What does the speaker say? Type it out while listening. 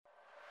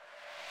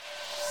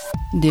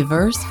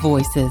Diverse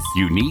voices.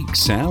 Unique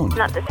sound.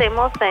 Not the same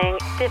old thing.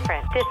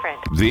 Different.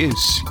 This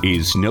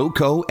is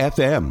NoCo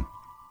FM.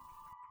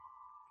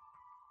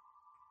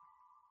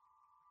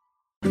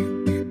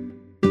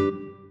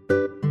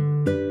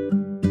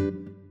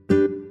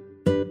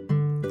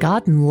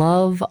 God and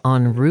Love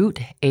on Route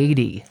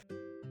 80.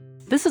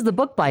 This is the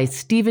book by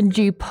Stephen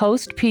G.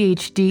 Post,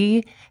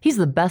 Ph.D. He's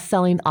the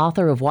best-selling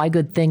author of Why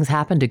Good Things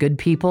Happen to Good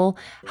People,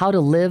 How to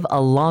Live a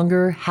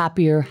Longer,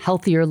 Happier,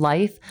 Healthier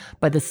Life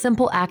by the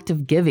Simple Act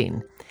of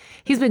Giving.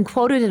 He's been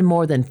quoted in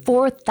more than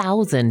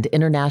 4,000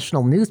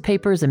 international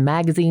newspapers and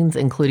magazines,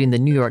 including the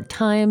New York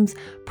Times,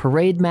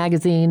 Parade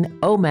Magazine,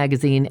 O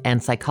Magazine,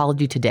 and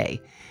Psychology Today.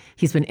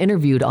 He's been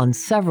interviewed on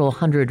several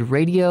hundred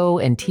radio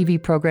and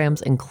TV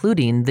programs,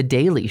 including The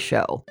Daily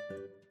Show.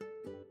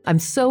 I'm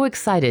so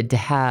excited to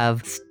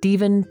have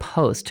Stephen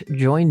Post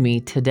join me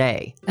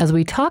today as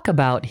we talk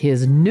about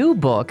his new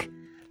book,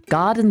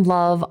 God and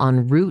Love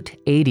on Route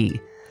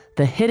 80,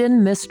 The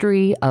Hidden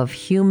Mystery of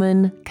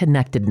Human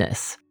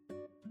Connectedness.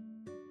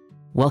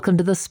 Welcome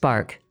to The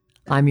Spark.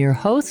 I'm your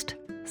host,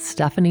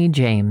 Stephanie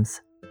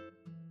James.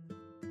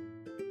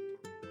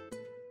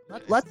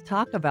 Let's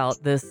talk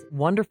about this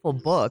wonderful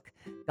book,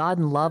 God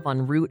and Love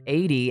on Route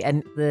 80,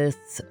 and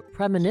this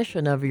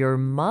premonition of your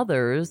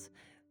mother's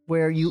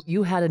where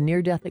you had a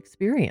near-death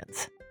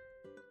experience.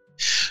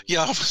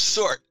 Yeah, of a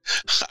sort.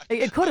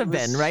 It could have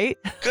been, right?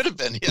 Could have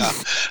been, yeah.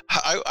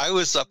 I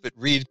was up at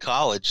Reed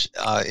College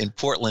in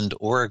Portland,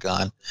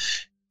 Oregon,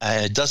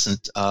 and it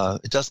doesn't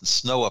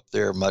snow up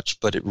there much,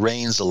 but it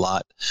rains a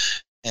lot,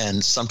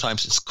 and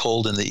sometimes it's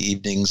cold in the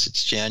evenings.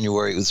 It's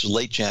January. It was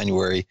late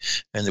January,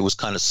 and it was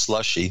kind of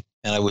slushy.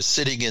 And I was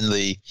sitting in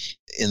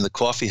the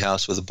coffee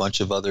house with a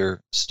bunch of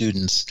other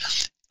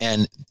students,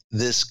 and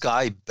this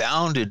guy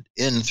bounded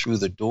in through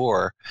the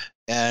door,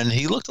 and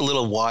he looked a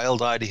little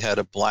wild-eyed. He had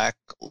a black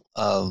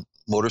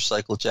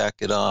motorcycle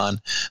jacket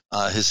on.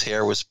 His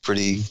hair was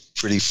pretty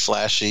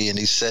flashy, and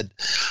he said,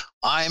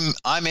 "I'm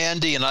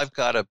Andy, and I've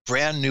got a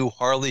brand new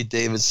Harley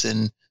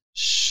Davidson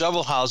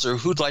Shovelhauser.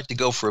 Who'd like to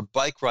go for a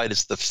bike ride?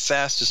 It's the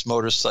fastest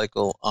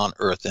motorcycle on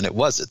earth," and it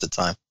was at the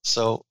time.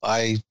 So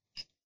I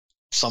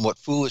somewhat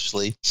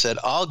foolishly said,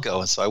 "I'll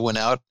go," and so I went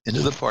out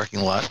into the parking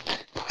lot,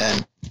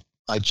 and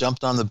I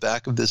jumped on the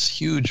back of this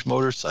huge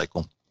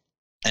motorcycle,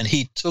 and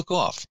he took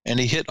off, and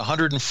he hit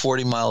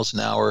 140 miles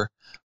an hour,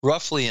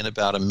 roughly in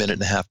about a minute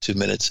and a half, 2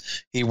 minutes.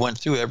 He went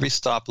through every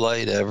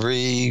stoplight,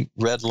 every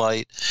red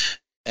light,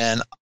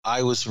 and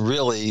I was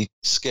really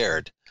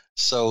scared.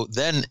 So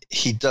then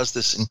he does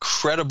this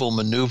incredible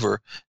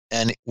maneuver,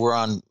 and we're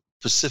on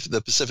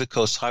the Pacific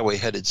Coast Highway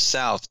headed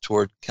south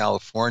toward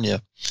California,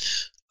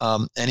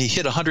 and he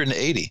hit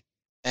 180.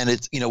 And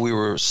we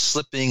were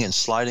slipping and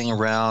sliding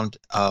around.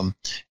 And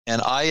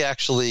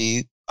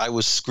I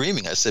was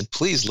screaming. I said,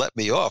 "Please let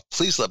me off.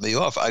 Please let me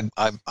off. I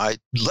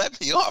let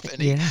me off."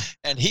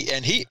 And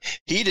he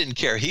didn't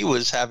care. He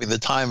was having the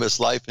time of his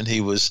life, and he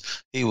was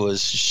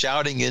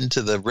shouting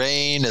into the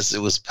rain as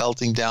it was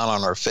pelting down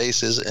on our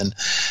faces. And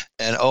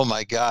oh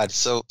my God.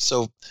 So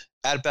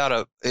at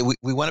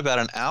we went about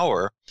an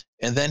hour,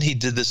 and then he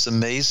did this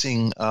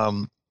amazing,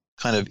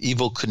 kind of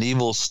Evel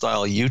Knievel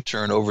style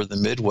U-turn over the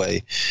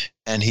midway,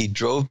 and he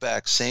drove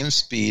back same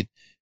speed,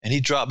 and he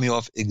dropped me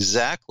off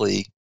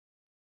exactly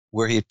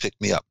where he had picked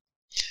me up.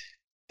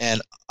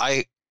 And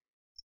I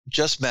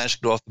just managed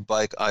to get off the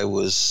bike. I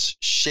was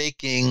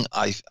shaking.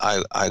 I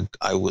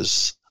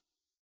was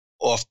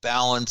off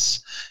balance,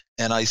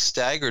 and I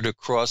staggered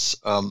across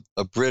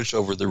a bridge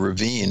over the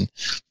ravine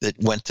that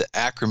went to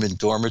Ackerman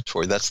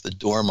Dormitory. That's the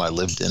dorm I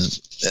lived in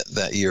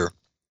that year.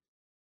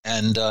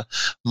 And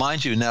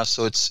mind you, now,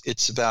 so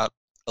it's about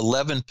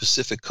 11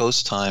 Pacific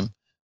Coast time.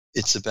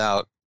 It's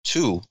about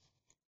 2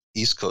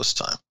 East Coast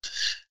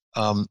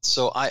time.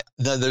 So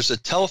there's a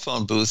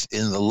telephone booth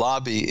in the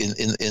lobby in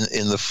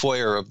the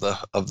foyer of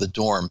the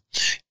dorm,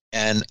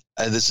 and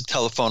there's a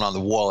telephone on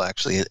the wall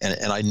actually,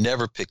 and I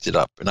never picked it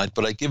up. But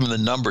I gave him the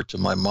number to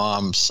my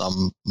mom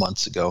some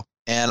months ago,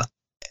 and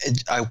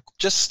I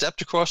just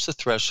stepped across the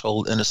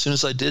threshold, and as soon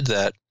as I did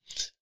that,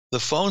 the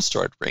phone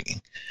started ringing.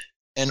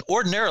 And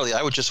ordinarily,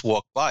 I would just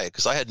walk by it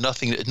because I had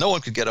nothing. No one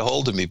could get a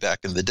hold of me back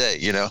in the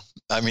day,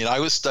 I mean, I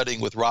was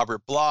studying with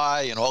Robert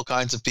Bly and all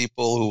kinds of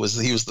people.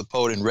 He was the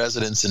poet in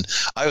residence, and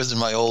I was in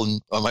my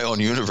own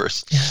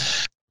universe.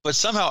 But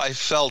somehow I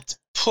felt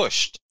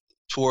pushed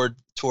toward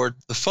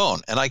the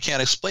phone, and I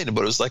can't explain it,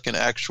 but it was like an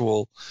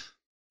actual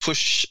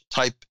push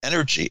type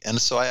energy.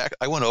 And so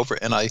I went over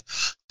and I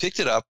picked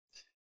it up,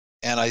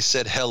 and I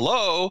said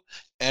hello,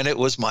 and it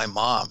was my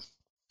mom.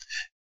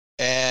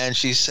 And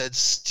she said,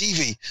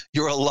 "Stevie,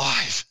 you're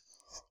alive."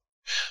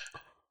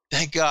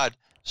 Thank God.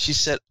 She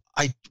said,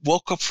 "I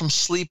woke up from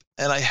sleep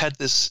and I had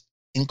this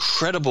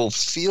incredible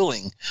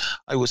feeling.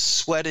 I was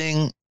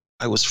sweating.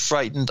 I was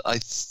frightened. I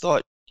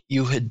thought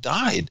you had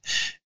died."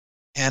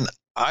 And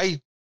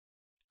I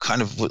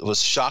kind of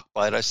was shocked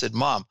by it. I said,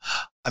 "Mom,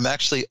 I'm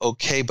actually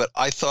okay, but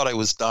I thought I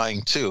was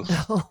dying too."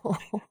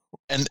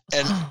 And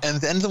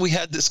then we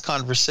had this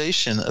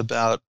conversation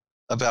about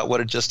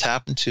what had just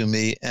happened to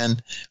me.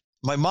 And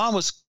my mom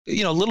was,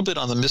 a little bit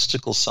on the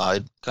mystical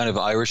side, kind of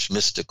Irish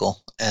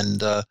mystical,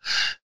 and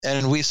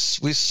we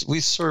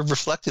sort of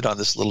reflected on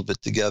this a little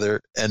bit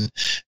together, and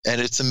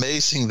it's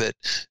amazing that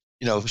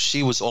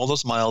she was all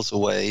those miles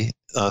away,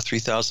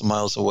 3,000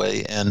 miles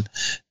away, and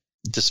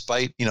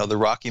despite the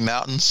Rocky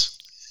Mountains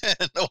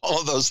and all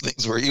of those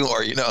things where you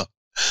are,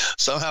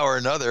 somehow or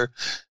another,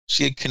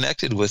 she had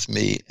connected with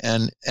me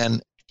and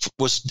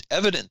was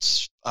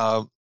evidence,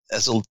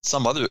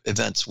 some other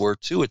events were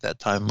too at that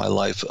time in my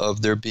life,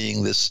 of there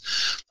being this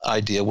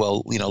idea.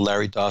 Well,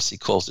 Larry Dossey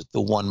calls it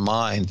the one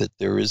mind, that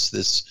there is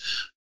this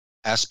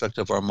aspect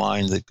of our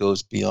mind that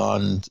goes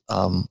beyond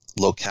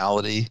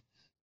locality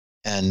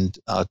and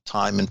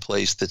time and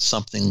place, that's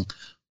something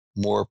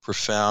more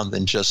profound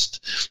than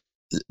just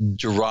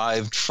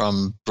derived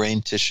from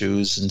brain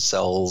tissues and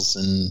cells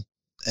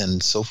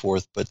and so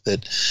forth, but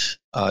that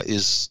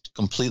is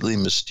completely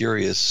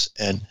mysterious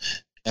and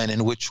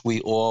in which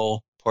we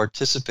all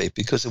participate.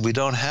 Because if we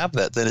don't have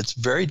that, then it's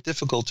very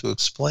difficult to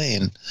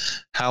explain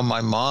how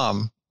my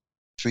mom,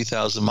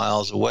 3,000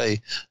 miles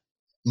away,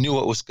 knew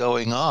what was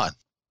going on.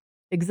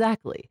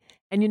 Exactly.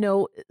 And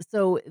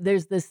so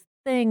there's this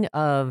thing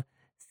of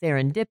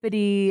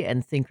serendipity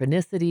and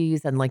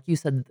synchronicities, and like you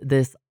said,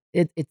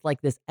 it's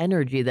like this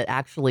energy that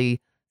actually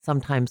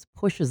sometimes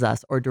pushes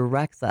us or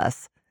directs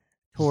us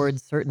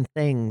towards certain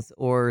things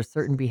or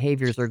certain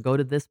behaviors, or go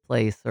to this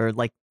place, or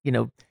like,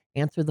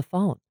 answer the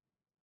phone.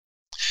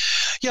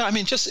 Yeah, I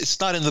mean, just it's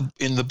not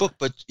in the book,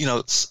 but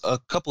a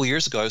couple of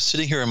years ago, I was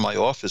sitting here in my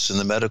office in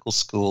the medical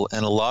school,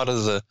 and a lot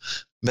of the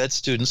med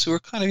students who are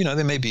kind of,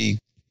 they may be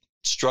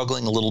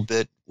struggling a little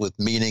bit with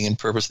meaning and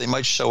purpose, they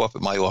might show up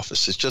at my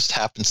office. It just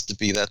happens to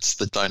be that's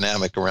the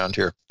dynamic around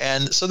here.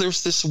 And so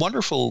there's this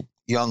wonderful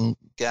young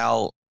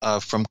gal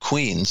from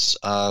Queens,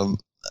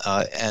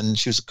 and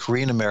she was a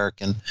Korean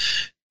American,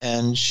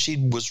 and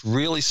she was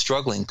really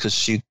struggling because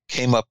she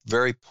came up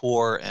very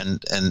poor,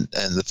 and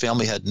the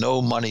family had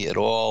no money at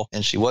all,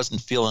 and she wasn't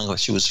feeling like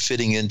she was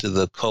fitting into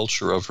the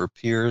culture of her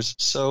peers.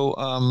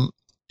 So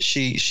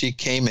she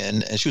came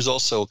in, and she was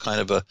also kind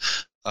of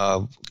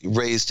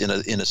raised in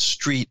a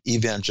street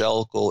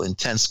evangelical,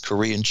 intense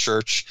Korean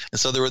church, and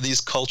so there were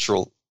these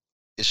cultural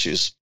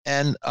issues.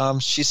 And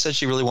she said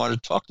she really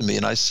wanted to talk to me,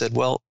 and I said,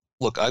 well,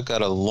 look, I've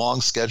got a long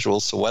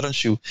schedule, so why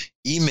don't you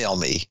email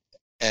me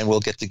and we'll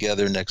get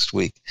together next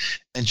week.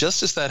 And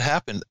just as that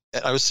happened,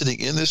 I was sitting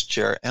in this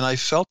chair and I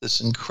felt this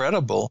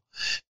incredible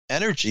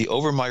energy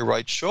over my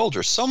right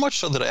shoulder, so much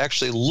so that I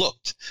actually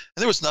looked,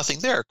 and there was nothing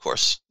there, of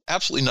course,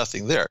 absolutely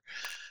nothing there.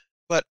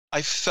 But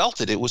I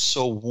felt it. It was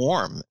so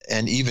warm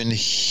and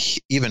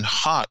even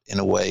hot in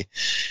a way.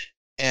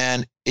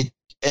 And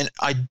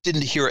I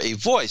didn't hear a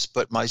voice,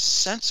 but my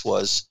sense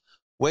was,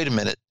 wait a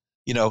minute,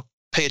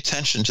 pay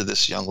attention to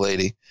this young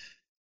lady.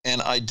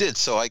 And I did.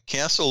 So I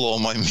canceled all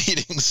my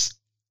meetings,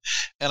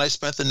 and I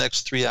spent the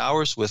next 3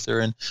 hours with her.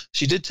 And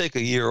she did take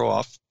a year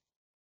off,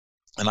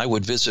 and I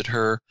would visit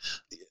her,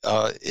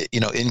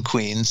 in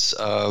Queens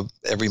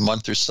every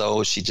month or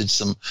so. She did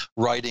some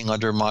writing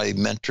under my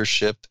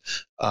mentorship,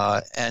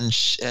 and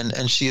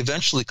she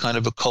eventually kind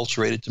of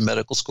acculturated to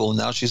medical school. And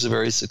now she's a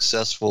very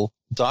successful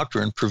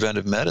doctor in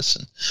preventive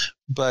medicine.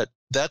 But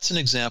that's an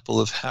example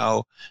of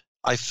how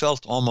I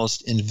felt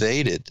almost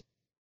invaded,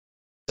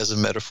 as a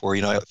metaphor.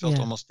 I felt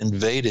almost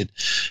invaded,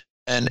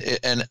 and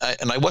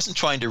I wasn't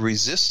trying to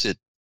resist it,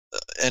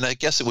 and I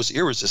guess it was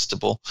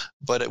irresistible,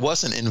 but it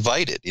wasn't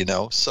invited.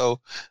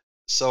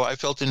 So I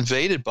felt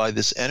invaded by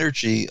this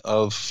energy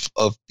of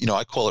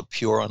I call it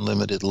pure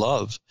unlimited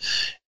love,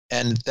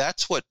 and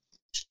that's what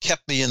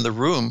kept me in the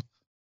room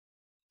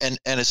and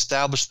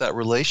established that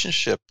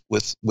relationship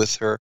with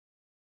her.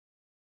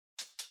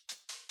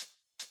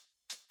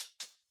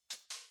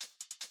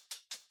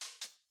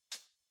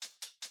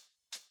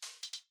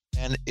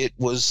 And it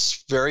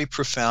was very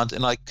profound,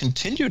 and I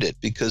continued it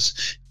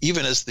because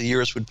even as the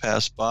years would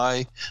pass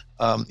by,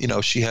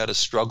 she had a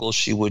struggle.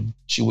 She would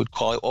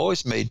call. I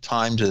always made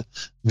time to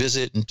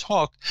visit and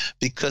talk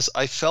because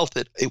I felt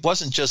that it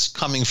wasn't just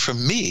coming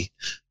from me,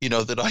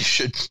 that I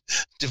should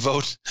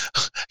devote,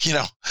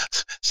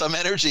 some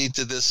energy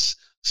to this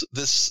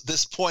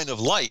point of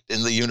light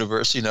in the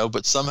universe,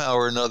 but somehow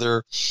or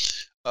another,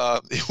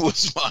 it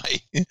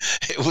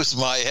was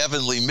my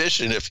heavenly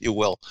mission, if you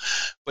will.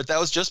 But that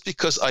was just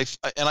because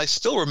I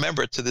still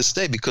remember it to this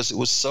day because it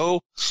was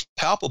so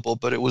palpable,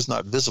 but it was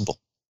not visible.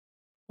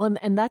 Well,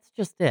 and that's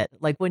just it.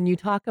 Like when you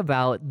talk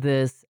about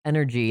this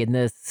energy and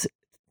this,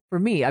 for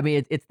me, I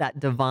mean, it's that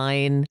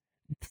divine.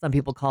 Some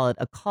people call it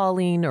a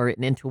calling or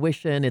an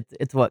intuition.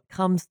 It's what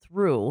comes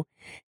through,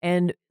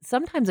 and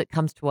sometimes it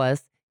comes to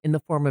us in the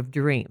form of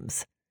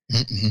dreams.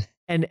 Mm-hmm.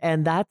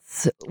 And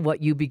that's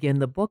what you begin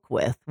the book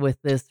with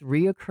this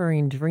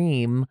reoccurring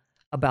dream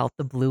about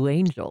the Blue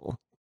Angel.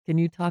 Can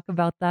you talk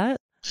about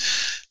that?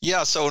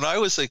 Yeah, so when I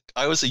was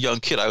a young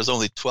kid, I was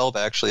only 12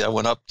 actually. I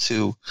went up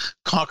to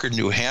Concord,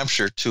 New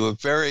Hampshire, to a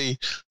very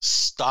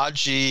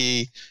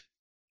stodgy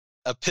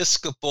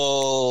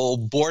Episcopal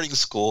boarding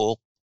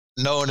school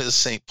known as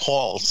St.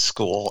 Paul's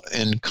School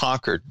in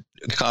Concord,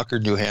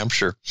 New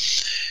Hampshire.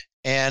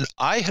 And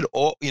I had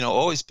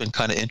always been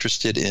kind of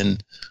interested in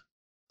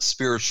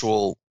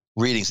spiritual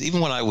readings,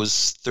 even when I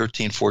was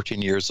 13,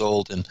 14 years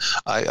old. And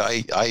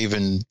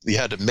we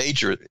had to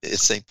major at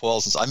St.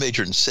 Paul's. And I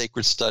majored in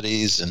sacred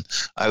studies, and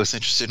I was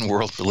interested in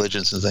world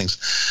religions and things.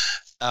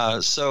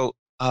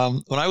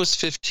 When I was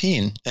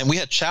 15, and we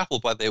had chapel,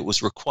 by the way, it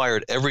was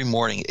required every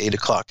morning, 8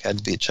 o'clock had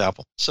to be at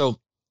chapel. So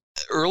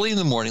early in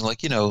the morning,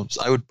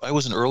 I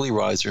was an early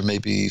riser,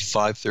 maybe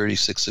 5:30,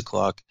 6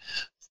 o'clock.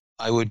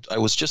 I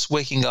was just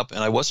waking up,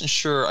 and I wasn't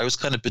sure. I was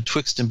kind of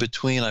betwixt and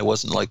between. I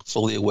wasn't like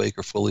fully awake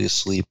or fully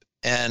asleep.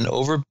 And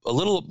over a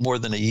little more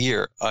than a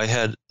year, I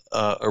had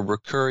a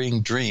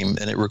recurring dream,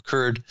 and it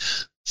recurred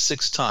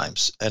 6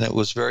 times, and it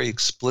was very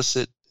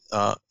explicit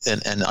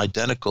and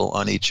identical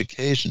on each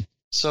occasion.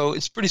 So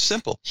it's pretty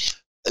simple.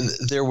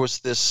 There was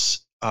this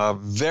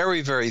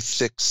very, very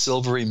thick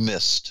silvery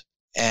mist,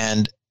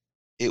 and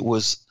it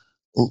was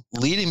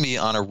leading me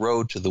on a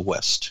road to the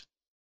west.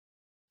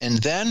 And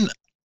then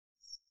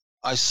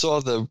I saw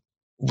the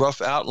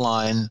rough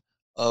outline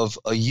of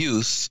a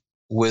youth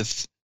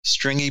with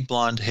stringy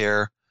blonde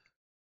hair,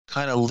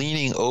 kind of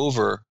leaning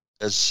over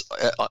as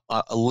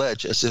a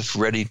ledge as if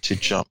ready to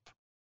jump.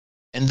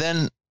 And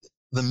then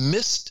the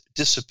mist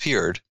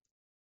disappeared,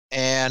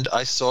 and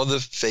I saw the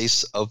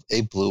face of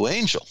a blue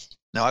angel.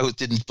 Now, I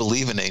didn't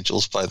believe in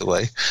angels, by the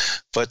way,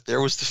 but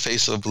there was the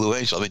face of a blue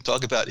angel. I mean,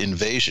 talk about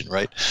invasion,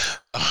 right?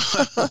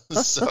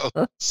 So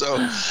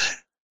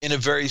in a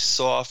very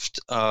soft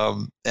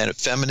and a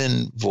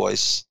feminine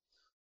voice,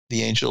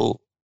 the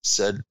angel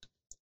said,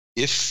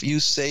 "If you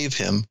save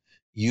him,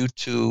 you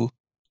too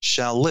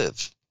shall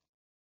live."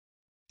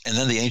 And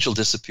then the angel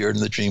disappeared,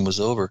 and the dream was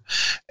over.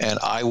 And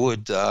I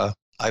would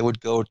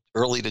go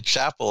early to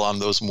chapel on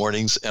those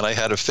mornings, and I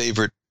had a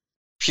favorite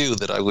pew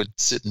that I would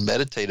sit and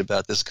meditate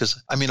about this, because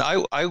I mean,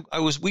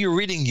 we were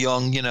reading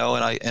Jung, and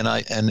I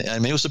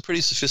mean, it was a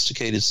pretty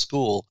sophisticated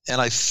school, and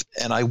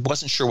I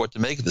wasn't sure what to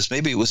make of this.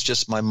 Maybe it was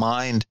just my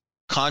mind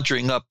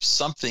conjuring up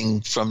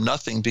something from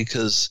nothing,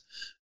 because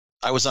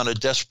I was on a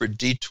desperate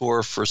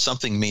detour for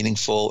something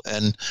meaningful,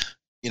 and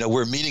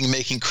we're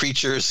meaning-making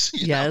creatures,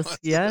 yes,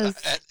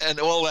 and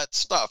all that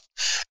stuff.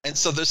 And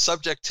so the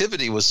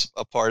subjectivity was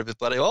a part of it,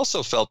 but I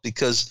also felt,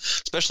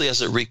 because especially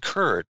as it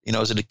recurred,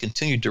 as it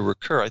continued to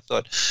recur, I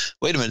thought,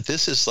 wait a minute,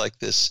 this is like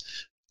this.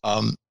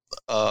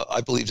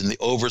 I believed in the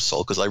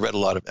oversoul, because I read a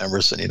lot of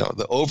Emerson.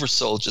 The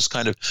oversoul just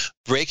kind of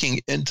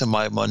breaking into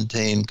my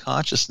mundane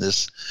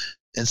consciousness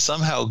and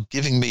somehow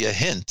giving me a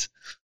hint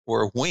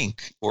or a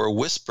wink or a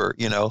whisper,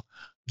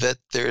 that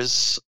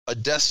there's a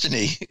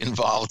destiny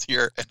involved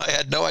here. And I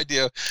had no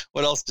idea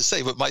what else to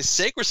say. But my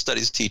sacred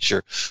studies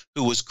teacher,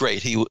 who was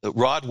great,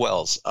 Rod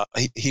Wells,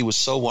 he was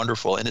so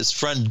wonderful. And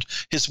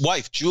his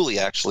wife, Julie,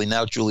 actually,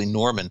 now Julie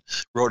Norman,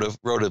 wrote a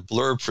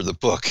blurb for the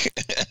book.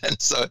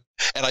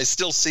 And I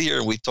still see her,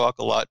 and we talk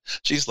a lot.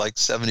 She's like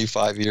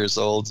 75 years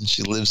old, and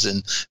she lives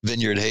in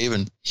Vineyard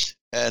Haven.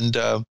 And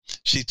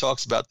she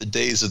talks about the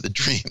days of the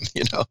dream,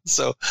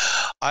 So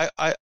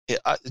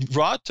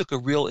Rod took a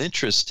real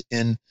interest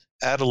in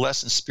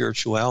adolescent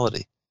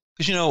spirituality,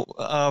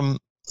 because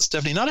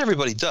Stephanie, not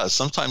everybody does.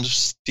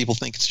 Sometimes people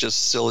think it's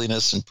just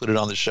silliness and put it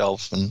on the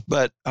shelf,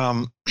 but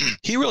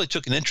he really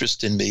took an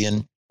interest in me.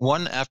 And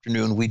one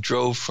afternoon we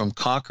drove from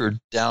Concord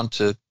down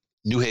to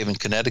New Haven,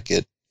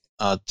 Connecticut,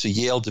 to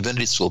Yale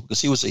Divinity School, because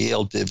he was a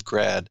Yale Div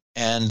grad,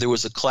 and there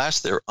was a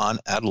class there on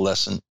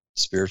adolescent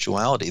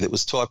spirituality that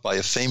was taught by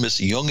a famous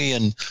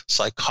Jungian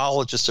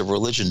psychologist of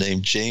religion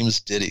named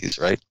James Dittes,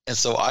 right? And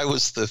so I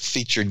was the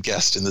featured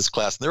guest in this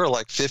class. And there were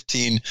like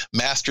 15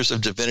 Masters of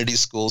Divinity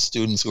School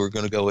students who were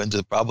going to go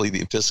into probably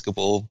the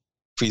Episcopal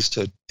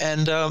priesthood.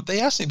 And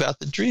they asked me about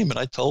the dream, and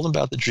I told them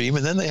about the dream.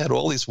 And then they had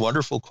all these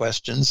wonderful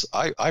questions.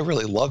 I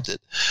really loved it.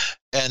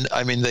 And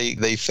I mean,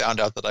 they found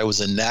out that I was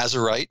a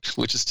Nazarite,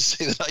 which is to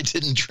say that I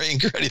didn't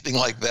drink or anything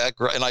like that.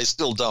 And I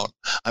still don't.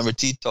 I'm a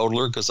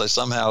teetotaler, because I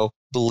somehow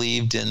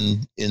believed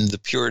in the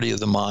purity of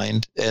the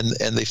mind. And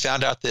they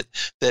found out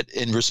that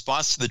in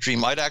response to the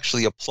dream, I'd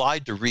actually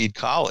applied to Reed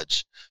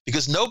College,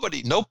 because no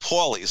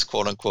Paulies,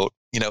 quote unquote,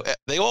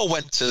 they all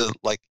went to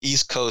like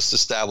East Coast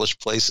established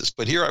places.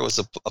 But here I was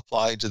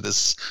applying to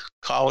this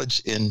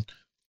college in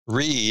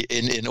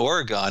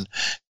Oregon,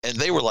 and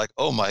they were like,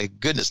 "Oh my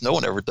goodness, no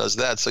one ever does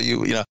that." So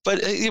but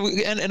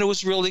it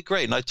was really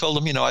great. And I told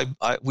them,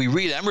 we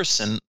read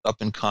Emerson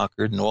up in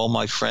Concord, and all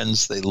my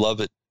friends, they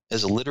love it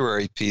as a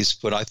literary piece,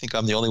 but I think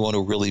I'm the only one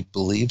who really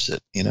believes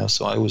it.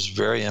 So I was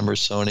very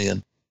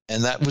Emersonian,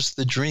 and that was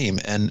the dream.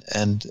 And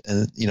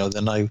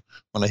then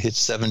when I hit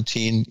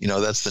 17,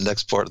 that's the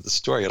next part of the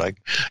story. And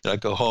I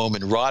go home,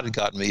 and Rod had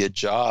gotten me a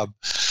job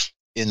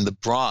in the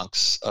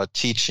Bronx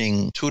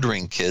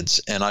tutoring kids.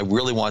 And I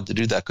really wanted to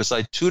do that, because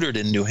I tutored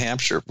in New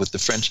Hampshire with the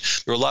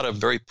French. There were a lot of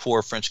very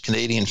poor French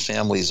Canadian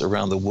families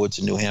around the woods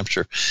in New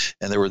Hampshire.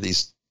 And there were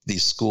these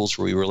schools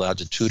where we were allowed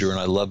to tutor, and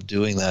I loved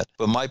doing that.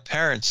 But my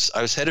parents,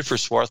 I was headed for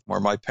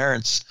Swarthmore. My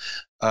parents,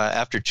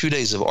 after 2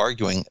 days of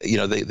arguing,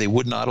 they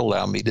would not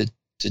allow me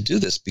to to do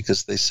this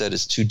because they said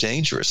it's too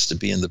dangerous to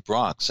be in the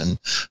Bronx, and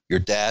your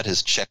dad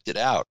has checked it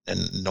out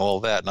and all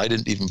that. And I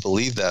didn't even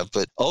believe that.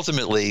 But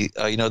ultimately,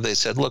 they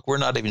said, look, we're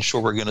not even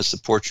sure we're going to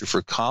support you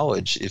for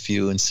college if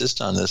you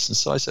insist on this. And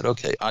so I said,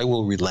 okay, I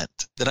will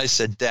relent. Then I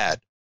said, Dad,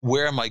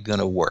 where am I going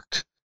to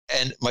work?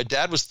 And my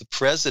dad was the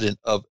president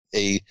of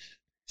a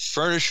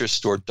furniture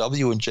store,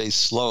 W&J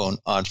Sloan,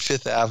 on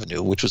Fifth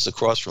Avenue, which was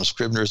across from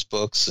Scribner's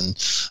Books. And,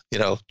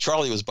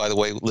 Charlie was, by the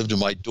way, lived in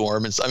my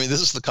dorm. And so,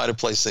 this is the kind of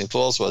place St.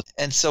 Paul's was.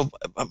 And so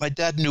my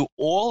dad knew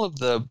all of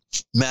the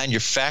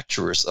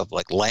manufacturers of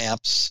like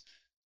lamps,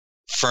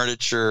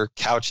 furniture,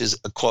 couches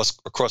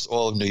across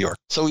all of New York.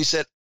 So he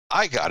said,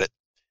 I got it.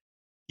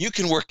 You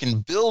can work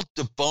in Bill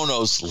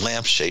DeBono's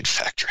lampshade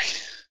factory.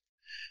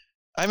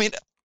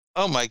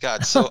 Oh my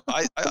God! So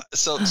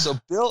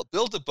Bill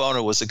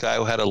DeBono was a guy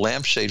who had a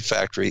lampshade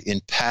factory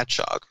in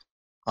Patchogue,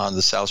 on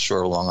the South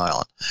Shore of Long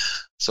Island.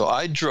 So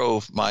I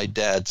drove my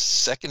dad's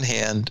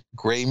secondhand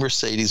gray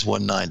Mercedes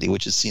 190,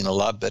 which had seen a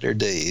lot better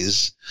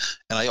days,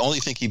 and I only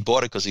think he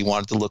bought it because he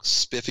wanted to look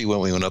spiffy when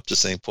we went up to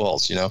St.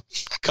 Paul's.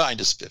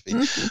 Kind of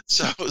spiffy.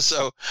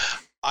 So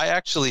I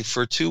actually,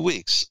 for 2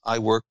 weeks, I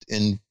worked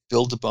in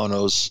Bill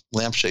DeBono's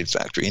lampshade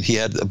factory, and he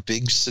had a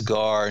big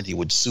cigar, and he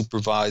would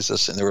supervise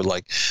us, and there were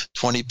like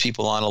 20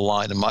 people on a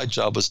line, and my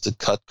job was to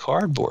cut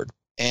cardboard.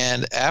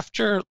 And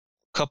after a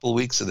couple of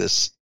weeks of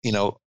this,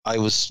 I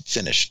was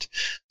finished.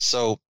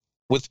 So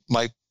with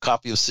my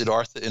copy of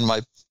Siddhartha in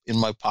my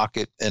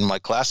pocket and my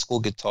classical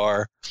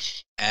guitar,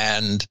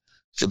 and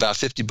for about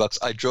 $50,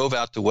 I drove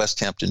out to West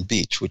Hampton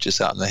Beach, which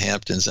is out in the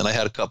Hamptons, and I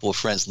had a couple of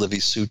friends, Livy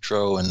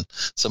Sutro and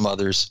some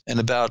others. And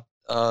about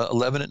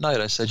 11 at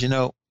night, I said,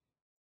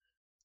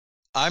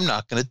 I'm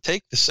not going to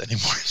take this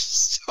anymore.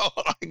 So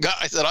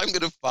I said, I'm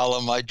going to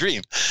follow my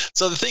dream.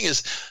 So the thing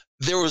is,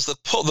 there was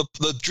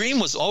the dream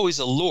was always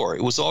a lure.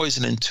 It was always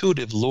an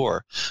intuitive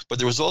lure, but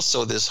there was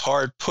also this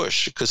hard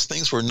push because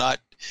things were not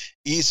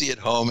easy at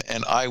home,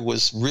 and I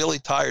was really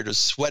tired of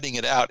sweating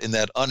it out in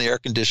that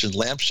unair-conditioned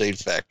lampshade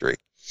factory.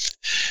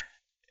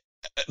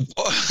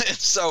 And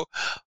so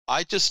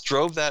I just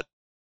drove that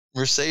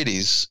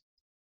Mercedes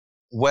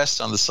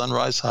west on the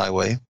Sunrise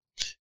Highway,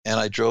 and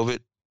I drove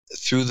it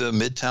through the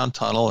Midtown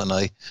Tunnel, and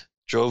I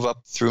drove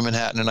up through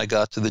Manhattan, and I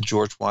got to the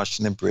George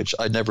Washington Bridge.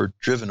 I'd never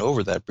driven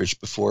over that bridge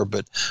before,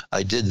 but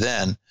I did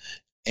then.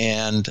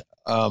 And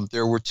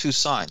there were two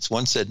signs.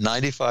 One said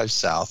 95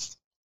 South.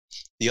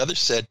 The other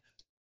said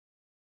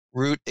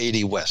Route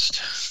 80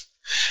 West.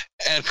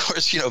 And of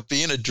course,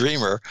 being a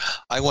dreamer,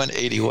 I went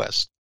 80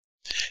 West.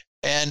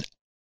 And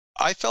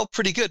I felt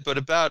pretty good, but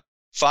about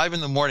 5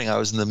 a.m, I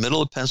was in the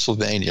middle of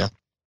Pennsylvania,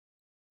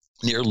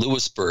 near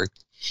Lewisburg,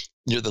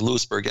 near the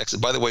Lewisburg exit.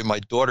 By the way, my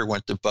daughter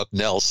went to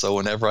Bucknell, so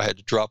whenever I had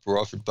to drop her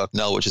off at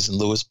Bucknell, which is in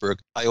Lewisburg,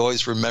 I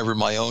always remember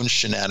my own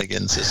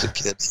shenanigans as a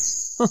kid.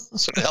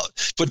 So to help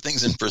put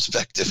things in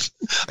perspective,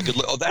 I could,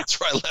 that's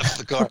where I left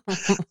the car.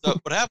 So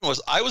what happened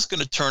was I was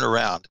going to turn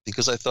around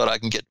because I thought I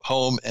can get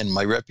home and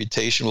my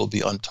reputation will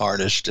be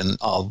untarnished and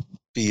I'll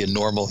be a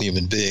normal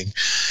human being.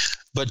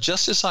 But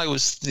just as I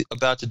was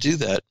about to do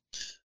that,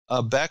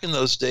 back in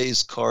those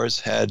days, cars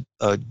had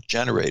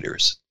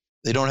generators.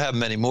 They don't have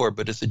them anymore,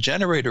 but if the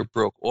generator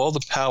broke, all the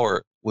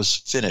power was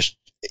finished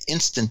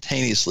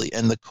instantaneously,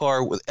 and the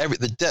car with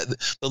the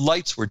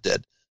lights were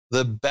dead,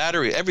 the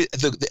battery,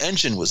 the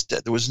engine was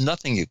dead. There was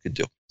nothing you could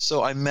do.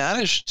 So I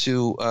managed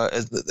to,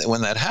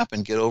 when that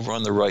happened, get over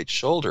on the right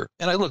shoulder,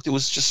 and I looked. It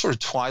was just sort of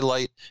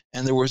twilight,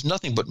 and there was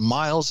nothing but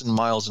miles and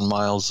miles and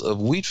miles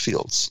of wheat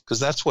fields,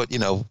 because that's what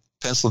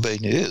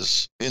Pennsylvania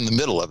is, in the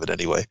middle of it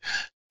anyway.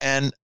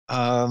 And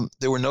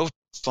there were no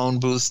phone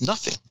booths,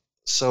 nothing.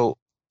 So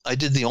I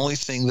did the only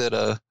thing that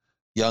a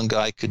young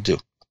guy could do.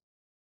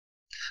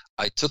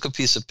 I took a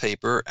piece of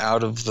paper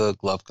out of the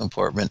glove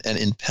compartment, and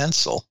in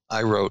pencil,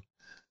 I wrote,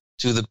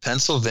 to the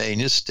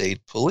Pennsylvania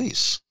State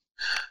Police,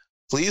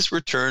 please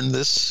return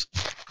this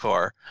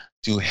car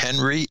to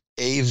Henry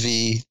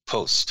A.V.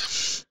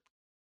 Post,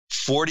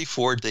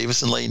 44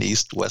 Davison Lane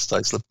East, West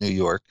Islip, New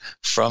York,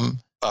 from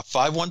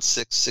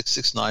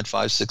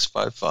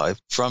 516-669-5655,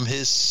 from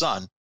his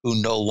son, who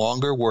no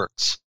longer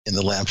works in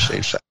the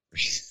lampshade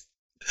factory.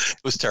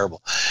 It was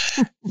terrible.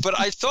 But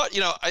I thought,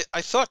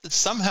 I thought that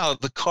somehow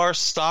the car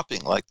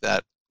stopping like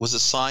that was a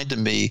sign to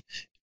me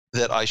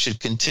that I should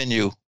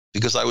continue,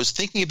 because I was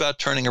thinking about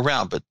turning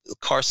around, but the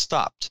car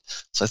stopped.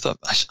 So I thought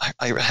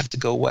I have to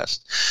go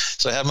west.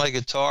 So I had my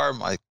guitar,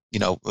 my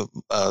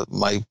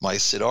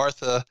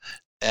Siddhartha,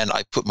 and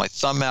I put my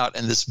thumb out,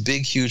 and this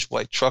big, huge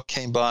white truck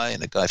came by,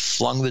 and a guy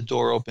flung the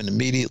door open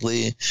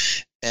immediately.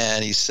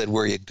 And he said,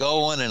 where are you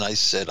going? And I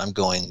said, I'm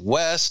going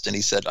west. And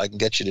he said, I can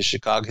get you to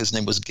Chicago. His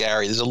name was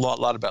Gary. There's a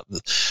lot about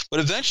this. But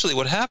eventually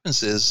what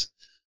happens is,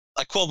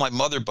 I called my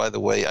mother, by the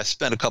way. I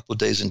spent a couple of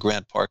days in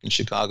Grant Park in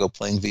Chicago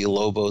playing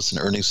Villalobos and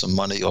earning some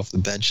money off the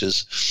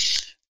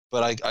benches.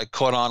 But I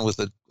caught on with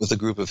a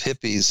group of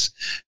hippies.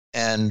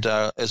 And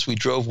as we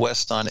drove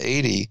west on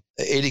 80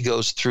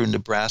 goes through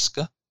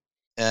Nebraska.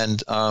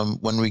 And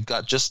when we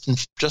got just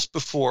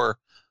before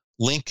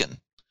Lincoln,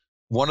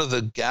 one of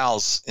the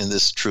gals in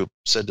this troop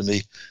said to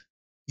me,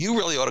 you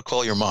really ought to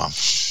call your mom.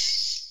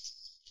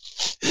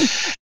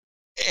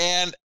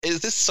 And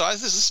this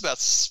is about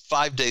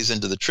 5 days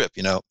into the trip,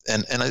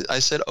 and I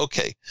said,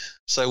 okay.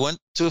 So I went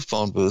to a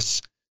phone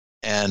booth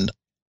and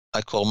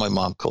I called my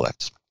mom,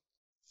 Colette.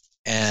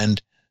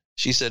 And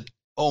she said,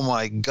 oh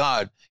my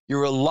God,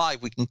 you're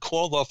alive. We can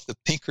call off the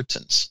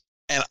Pinkertons.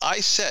 And I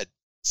said,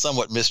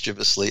 somewhat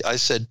mischievously, I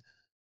said,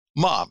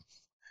 Mom,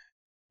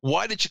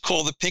 why did you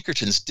call the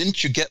Pinkertons?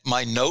 Didn't you get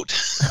my note?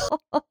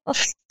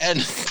 And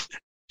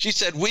she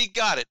said, we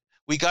got it.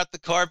 We got the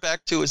car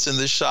back to us in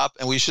the shop,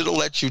 and we should have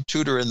let you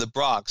tutor in the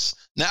Bronx.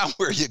 Now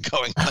where are you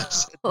going? And I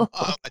said, Mom,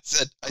 I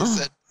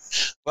said,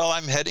 well,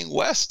 I'm heading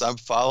west. I'm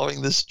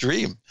following this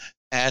dream.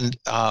 And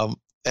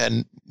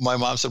my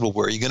mom said, well,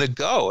 where are you going to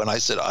go? And I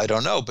said, I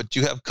don't know, but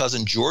you have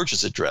cousin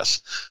George's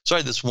address. So I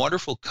had this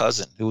wonderful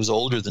cousin who was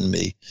older than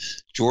me,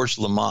 George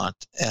Lamont,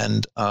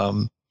 and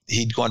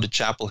he'd gone to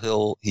Chapel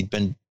Hill. He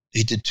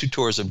did 2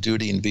 tours of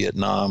duty in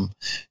Vietnam,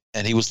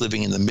 and he was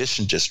living in the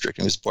Mission District,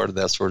 and he was part of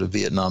that sort of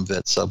Vietnam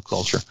vet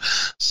subculture.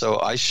 So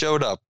I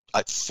showed up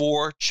at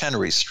 4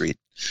 Chenery Street,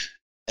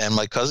 and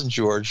my cousin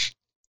George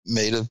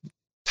made a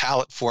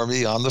pallet for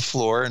me on the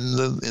floor in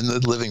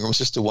the living room. It's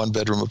just a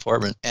 1-bedroom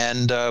apartment.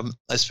 And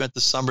I spent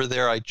the summer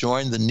there. I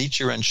joined the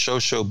Nichiren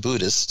Shosho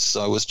Buddhists.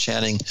 So I was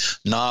chanting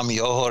Nam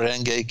Myoho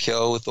Renge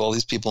Kyo with all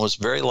these people. It was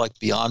very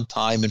beyond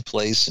time and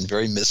place and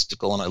very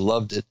mystical, and I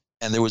loved it.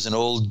 And there was an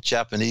old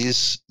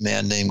Japanese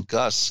man named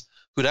Gus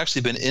who'd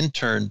actually been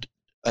interned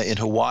in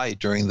Hawaii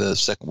during the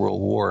Second World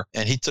War.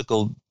 And he took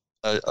a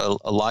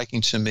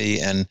liking to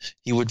me, and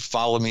he would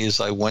follow me as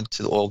I went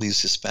to all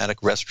these Hispanic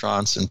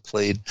restaurants and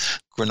played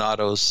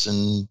Granados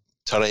and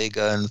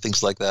Tarrega and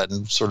things like that,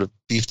 and sort of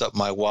beefed up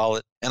my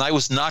wallet. And I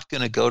was not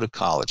going to go to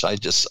college. I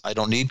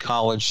don't need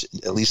college,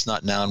 at least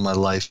not now in my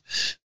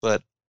life.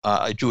 But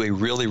I drew a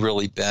really,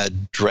 really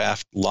bad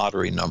draft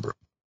lottery number.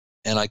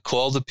 And I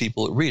called the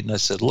people at Reed and I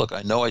said, look,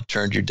 I know I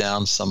turned you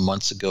down some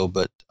months ago,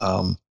 but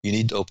you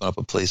need to open up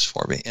a place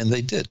for me. And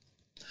they did.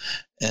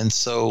 And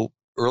so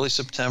early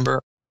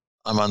September,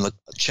 I'm on the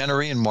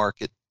Chenery and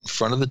Market in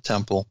front of the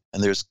temple,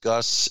 and there's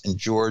Gus and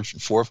George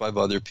and 4 or 5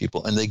 other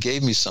people, and they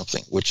gave me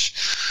something, which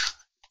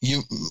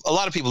a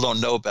lot of people don't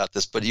know about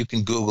this, but you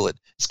can Google it.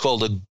 It's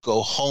called a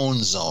Gohon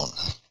Zone.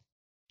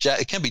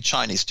 It can be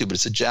Chinese too, but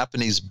it's a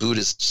Japanese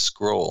Buddhist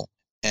scroll,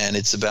 and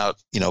it's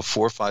about 4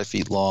 or 5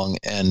 feet long,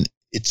 and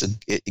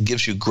it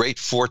gives you great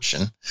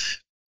fortune.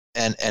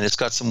 And it's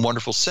got some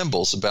wonderful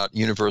symbols about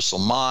universal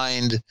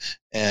mind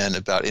and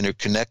about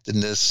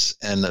interconnectedness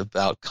and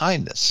about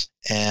kindness.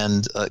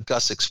 And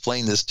Gus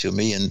explained this to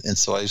me, and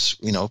so I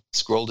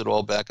scrolled it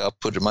all back up,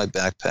 put it in my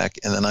backpack,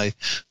 and then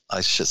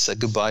I said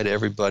goodbye to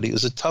everybody. It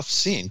was a tough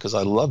scene because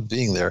I loved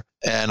being there.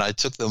 And I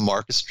took the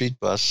Market Street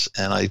bus,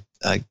 and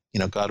I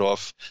got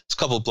off. It's a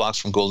couple of blocks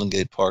from Golden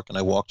Gate Park, and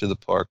I walked to the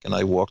park, and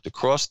I walked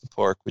across the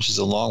park, which is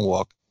a long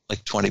walk,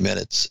 like 20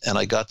 minutes, and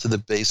I got to the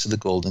base of the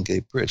Golden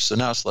Gate Bridge. So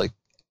now it's like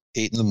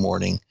 8 in the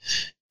morning,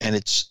 and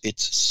it's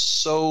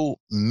so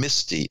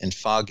misty and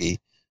foggy,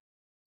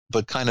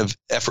 but kind of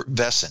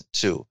effervescent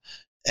too.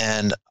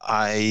 And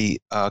I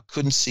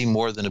couldn't see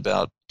more than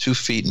about 2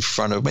 feet in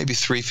front of, maybe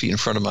 3 feet in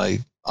front of my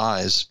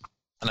eyes.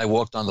 And I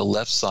walked on the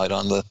left side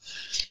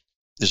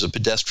there's a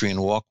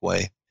pedestrian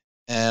walkway,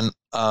 and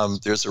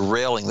there's a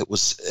railing that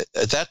was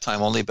at that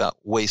time only about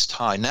waist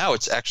high. Now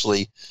it's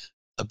actually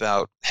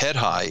about head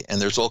high,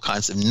 and there's all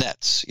kinds of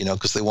nets,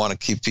 because they want to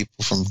keep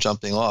people from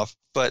jumping off.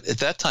 But at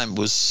that time it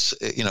was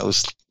a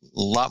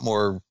lot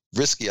more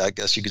risky, I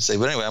guess you could say.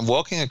 But anyway, I'm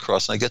walking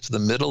across, and I get to the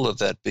middle of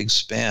that big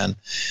span,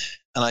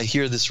 and I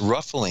hear this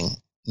ruffling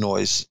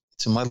noise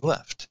to my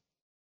left.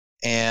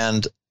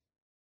 And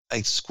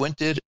I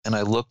squinted, and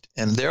I looked,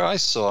 and there I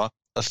saw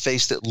a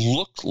face that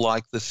looked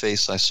like the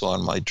face I saw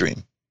in my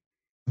dream.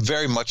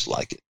 Very much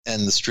like it.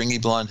 And the stringy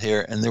blonde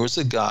hair. And there was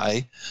a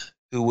guy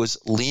who was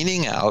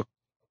leaning out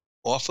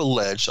off a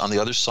ledge on the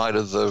other side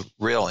of the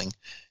railing,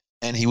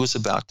 and he was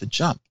about to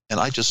jump. And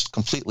I just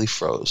completely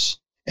froze.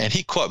 And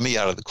he caught me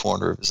out of the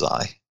corner of his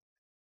eye.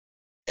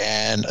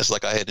 And it's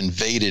like I had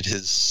invaded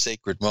his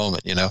sacred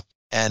moment,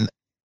 And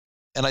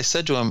I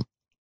said to him,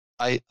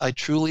 I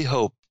truly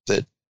hope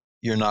that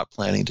you're not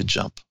planning to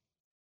jump.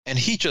 And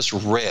he just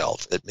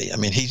railed at me. I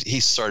mean, he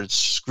started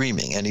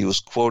screaming, and he was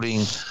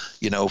quoting,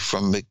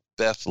 from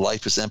Macbeth,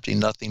 life is empty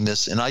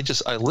nothingness. And I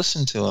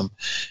listened to him,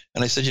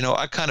 and I said,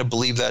 I kind of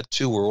believe that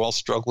too. We're all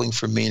struggling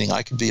for meaning.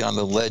 I could be on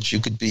the ledge. You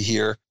could be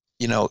here.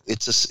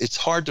 It's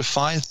hard to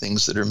find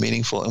things that are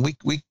meaningful. And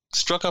we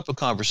struck up a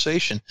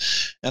conversation,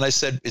 and I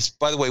said,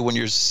 by the way, when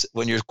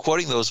you're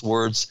quoting those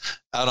words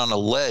out on a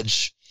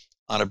ledge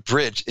on a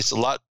bridge, it's a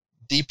lot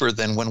deeper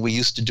than when we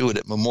used to do it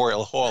at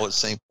Memorial Hall at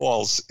St.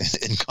 Paul's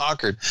in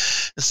Concord.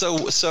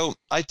 So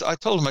I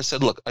told him, I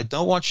said, look, I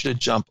don't want you to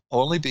jump,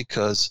 only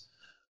because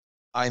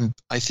I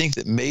think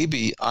that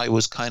maybe I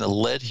was kind of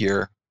led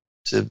here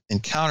to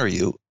encounter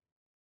you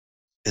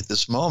at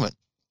this moment.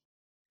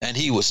 And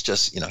he was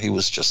just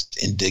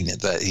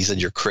indignant that he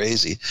said, you're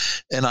crazy.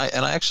 And I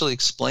actually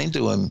explained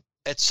to him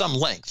at some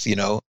length,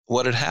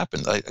 what had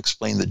happened. I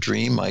explained the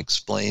dream. I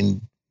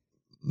explained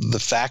the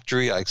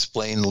factory. I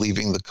explained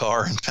leaving the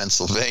car in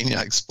Pennsylvania.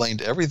 I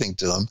explained everything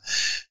to him.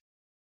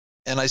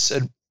 And I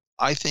said,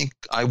 I think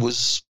I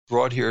was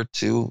brought here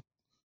to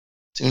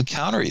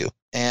encounter you.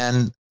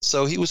 And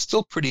so he was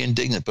still pretty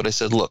indignant, but I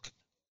said, look,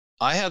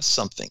 I have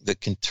something that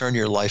can turn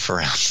your life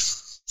around.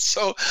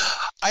 So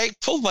I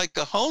pulled my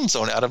cajon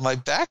zone out of my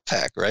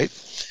backpack, right?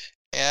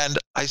 And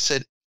I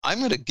said, I'm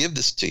going to give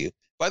this to you.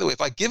 By the way,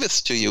 if I give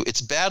this to you, it's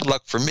bad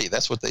luck for me.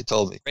 That's what they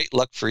told me. Great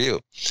luck for you.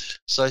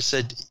 So I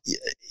said,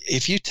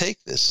 if you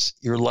take this,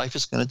 your life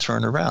is going to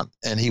turn around.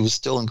 And he was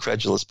still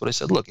incredulous. But I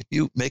said, look,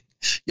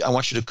 I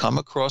want you to come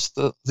across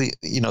the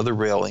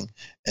railing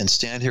and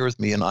stand here with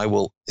me, and I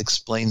will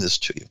explain this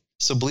to you.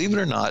 So believe it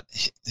or not,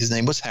 his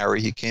name was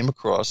Harry. He came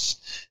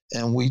across,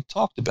 and we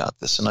talked about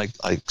this. And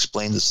I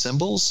explained the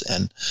symbols,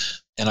 and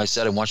I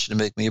said, I want you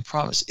to make me a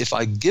promise. If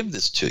I give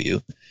this to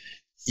you,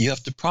 you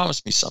have to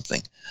promise me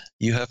something.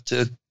 You have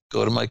to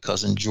go to my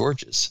cousin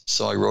George's.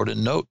 So I wrote a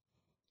note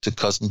to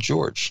cousin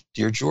George.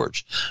 Dear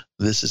George,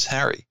 this is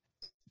Harry.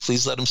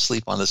 Please let him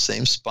sleep on the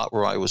same spot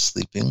where I was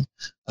sleeping.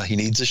 He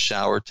needs a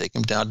shower. Take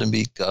him down to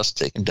meet Gus.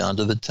 Take him down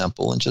to the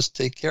temple and just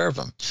take care of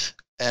him.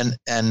 And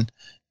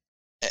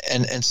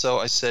so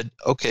I said,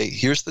 okay,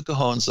 here's the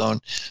Cajon Zone,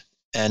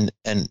 and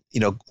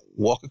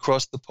walk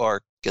across the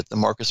park, get the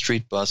Market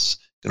Street bus,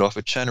 get off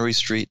at Chenery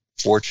Street,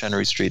 4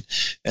 Chenery Street.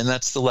 And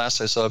that's the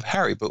last I saw of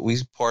Harry. But we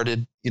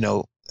parted,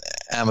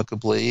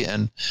 amicably.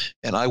 And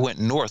I went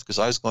north because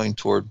I was going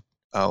toward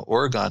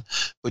Oregon.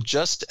 But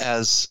just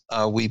as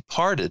we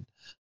parted,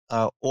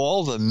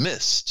 all the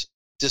mist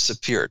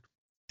disappeared.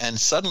 And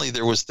suddenly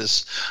there was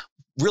this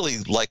really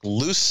like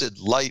lucid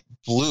light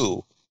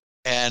blue.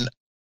 And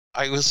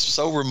I was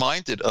so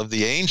reminded of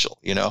the angel,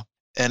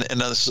 And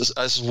I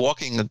was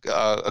walking,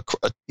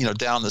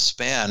 down the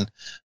span.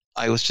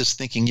 I was just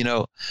thinking,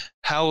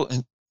 how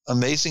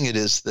amazing it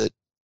is that,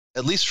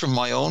 at least from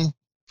my own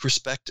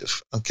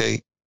perspective, okay,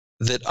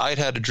 that I'd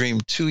had a dream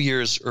 2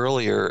 years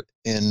earlier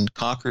in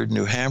Concord,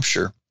 New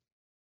Hampshire,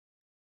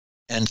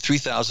 and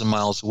 3,000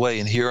 miles away,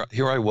 and here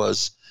I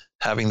was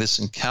having this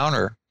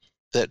encounter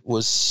that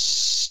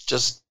was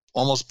just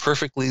almost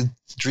perfectly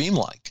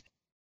dreamlike.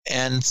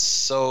 And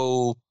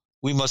so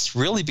we must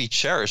really be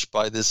cherished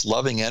by this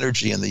loving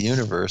energy in the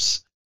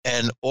universe.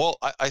 And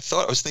I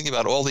was thinking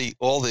about all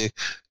the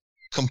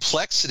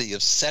complexity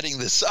of setting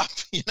this up,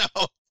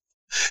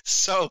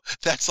 So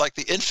that's like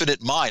the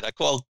infinite mind. I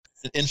call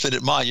it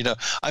infinite mind,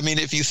 I mean,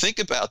 if you think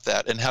about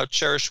that and how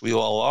cherished we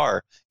all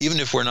are, even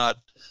if we're not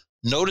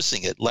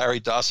noticing it. Larry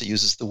Dossey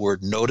uses the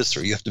word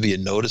noticer. You have to be a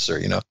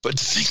noticer, but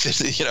to think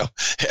that,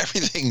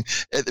 everything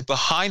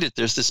behind it,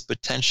 there's this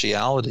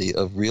potentiality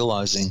of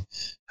realizing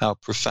how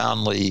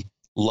profoundly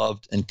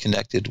loved and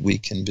connected we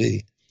can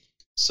be.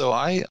 So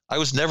I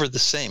was never the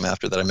same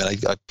after that. I mean,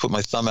 I put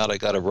my thumb out. I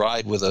got a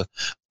ride with a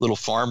little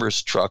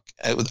farmer's truck.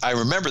 I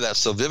remember that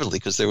so vividly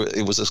because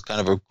it was this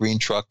kind of a green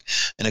truck,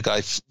 and a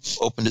guy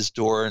opened his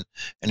door and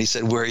he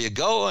said, "Where are you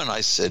going?"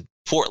 I said,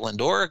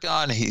 "Portland,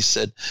 Oregon." He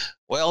said,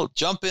 "Well,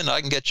 jump in.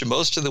 I can get you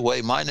most of the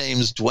way. My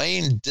name's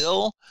Dwayne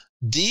Dill,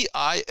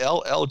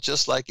 Dill,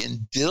 just like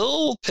in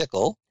dill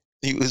pickle."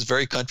 He was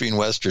very country and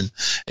western.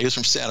 He was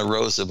from Santa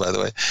Rosa, by the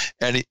way.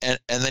 And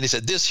then he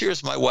said, "This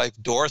here's my wife,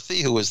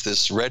 Dorothy," who was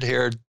this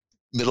red-haired,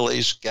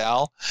 middle-aged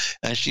gal.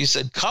 And she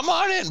said, "Come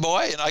on in,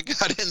 boy." And I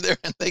got in there,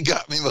 and they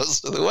got me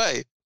most of the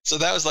way. So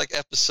that was like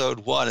episode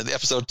 1. And the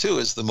episode 2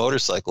 is the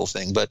motorcycle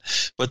thing. But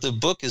the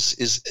book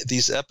is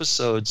these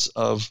episodes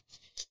of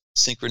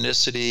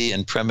synchronicity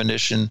and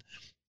premonition.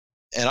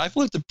 And I've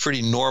lived a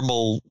pretty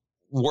normal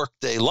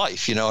workday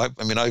life. I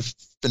mean, I've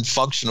been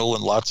functional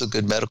in lots of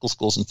good medical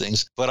schools and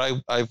things,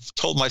 but I've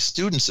told my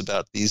students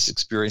about these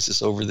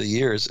experiences over the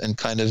years and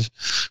kind of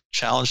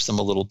challenged them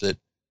a little bit.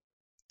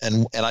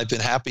 And I've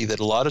been happy that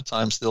a lot of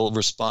times they'll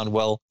respond,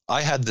 "Well,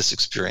 I had this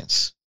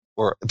experience,"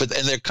 and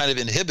they're kind of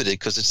inhibited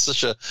because it's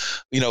such a,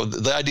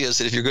 the idea is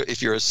that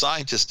if you're a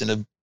scientist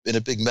in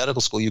a big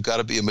medical school, you've got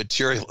to be a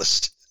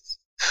materialist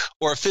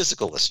or a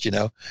physicalist,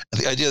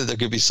 and the idea that there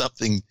could be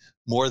something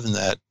more than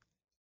that,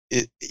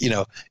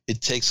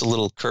 it takes a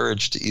little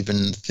courage to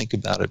even think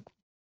about it.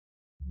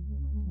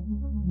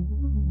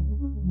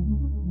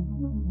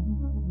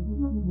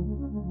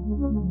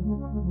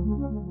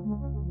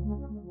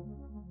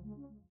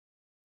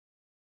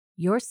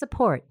 Your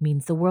support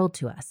means the world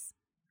to us.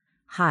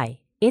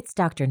 Hi, it's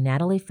Dr.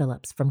 Natalie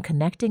Phillips from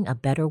Connecting a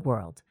Better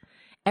World.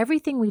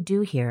 Everything we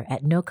do here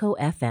at NOCO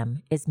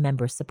FM is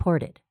member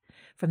supported.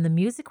 From the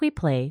music we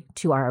play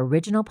to our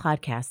original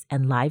podcasts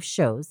and live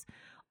shows,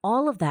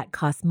 all of that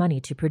costs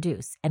money to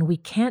produce, and we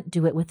can't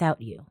do it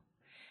without you.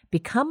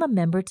 Become a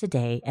member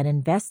today and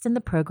invest in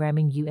the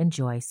programming you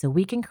enjoy so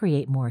we can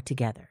create more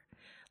together.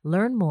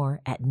 Learn more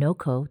at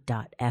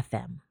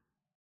noco.fm.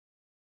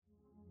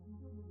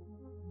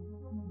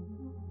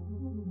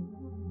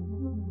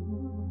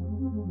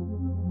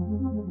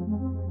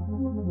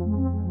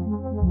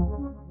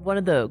 One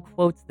of the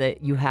quotes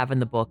that you have in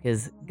the book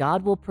is,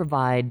 "God will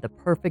provide the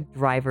perfect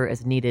driver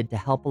as needed to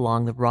help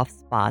along the rough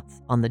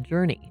spots on the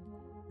journey."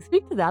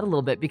 Speak to that a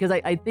little bit, because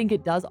I think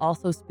it does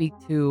also speak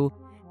to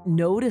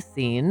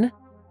noticing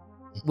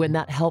when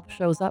that help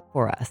shows up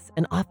for us.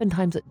 And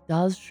oftentimes it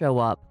does show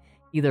up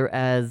either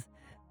as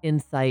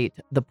insight,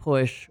 the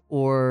push,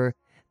 or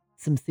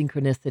some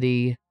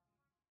synchronicity.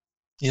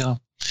 Yeah.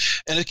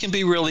 And it can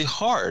be really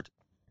hard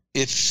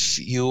if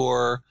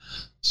you're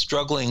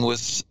struggling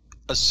with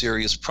a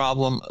serious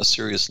problem, a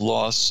serious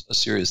loss, a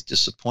serious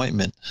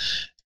disappointment.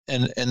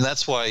 And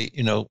that's why,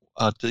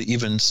 to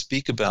even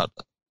speak about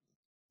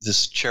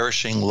this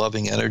cherishing,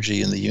 loving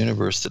energy in the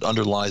universe that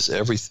underlies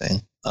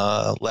everything.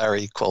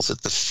 Larry calls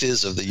it the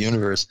fizz of the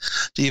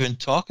universe. To even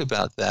talk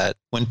about that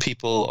when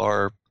people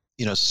are,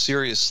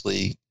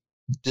 seriously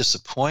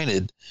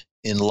disappointed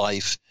in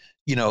life,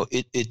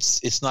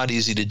 it's not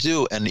easy to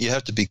do, and you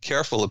have to be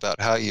careful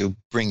about how you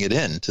bring it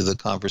into the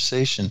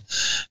conversation,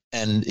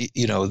 and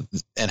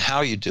and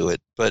how you do it.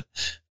 But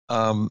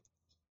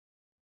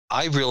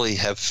I really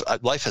have.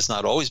 Life has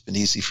not always been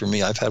easy for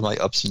me. I've had my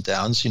ups and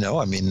downs.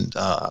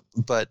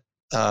 But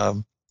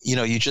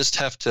you just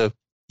have to.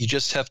 You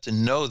just have to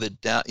know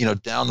that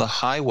down the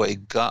highway,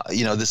 God,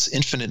 this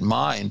infinite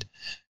mind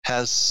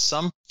has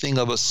something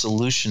of a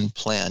solution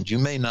planned. You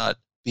may not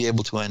be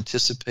able to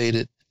anticipate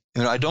it.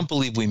 I don't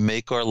believe we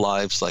make our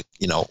lives like,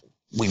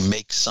 we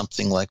make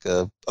something like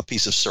a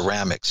piece of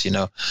ceramics,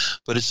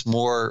 but it's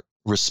more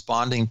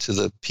responding to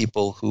the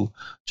people who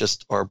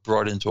just are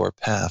brought into our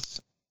path.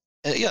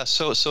 Yeah,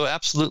 so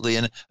absolutely.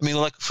 And I mean,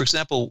 like, for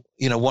example,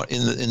 what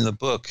in the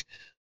book,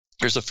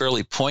 there's a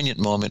fairly poignant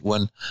moment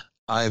when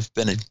I've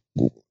been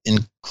in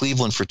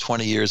Cleveland for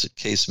 20 years at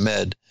Case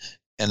Med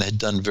and had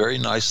done very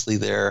nicely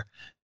there.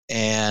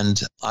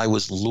 And I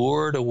was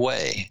lured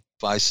away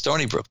by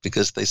Stony Brook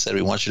because they said,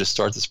 we want you to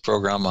start this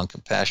program on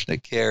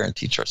compassionate care and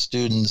teach our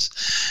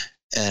students.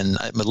 And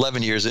I'm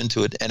 11 years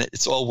into it, and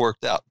it's all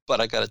worked out.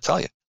 But I got to tell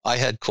you, I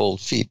had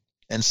cold feet.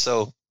 And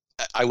so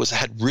I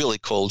had really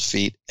cold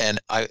feet. And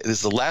this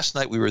is the last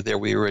night we were there.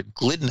 We were at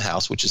Glidden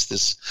House, which is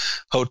this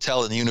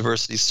hotel in the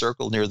University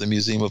Circle near the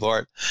Museum of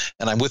Art.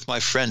 And I'm with my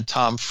friend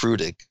Tom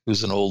Frudig,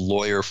 who's an old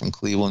lawyer from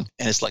Cleveland.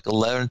 And it's like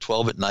 11,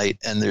 12 at night,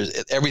 and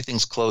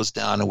everything's closed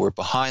down, and we're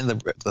behind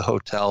the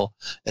hotel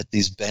at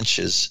these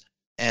benches.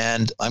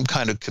 And I'm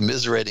kind of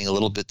commiserating a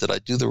little bit that I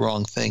do the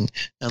wrong thing.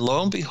 And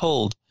lo and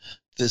behold,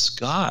 this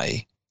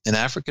guy, an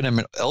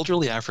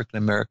elderly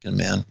African-American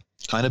man,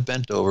 kind of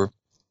bent over,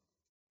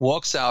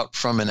 walks out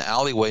from an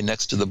alleyway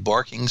next to the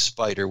Barking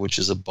Spider, which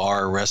is a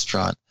bar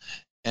restaurant,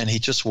 and he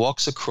just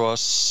walks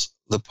across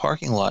the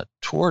parking lot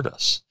toward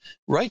us,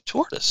 right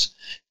toward us.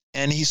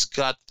 And he's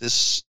got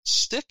this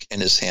stick in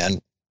his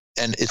hand,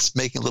 and it's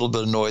making a little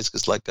bit of noise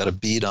because it's got a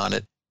bead on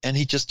it. And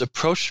he just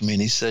approached me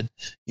and he said,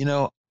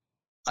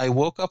 I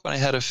woke up and I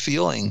had a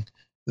feeling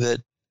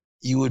that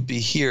you would be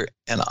here,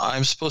 and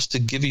I'm supposed to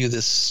give you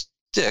this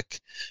stick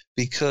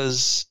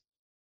because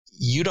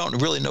you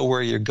don't really know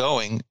where you're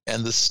going,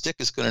 and the stick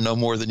is going to know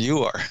more than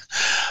you are.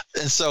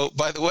 And so,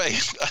 by the way,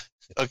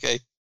 okay,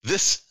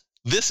 this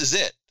is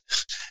it.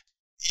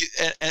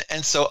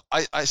 And so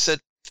I said,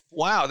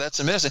 wow, that's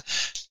amazing.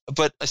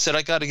 But I said,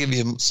 I got to give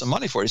you some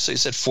money for it. So he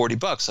said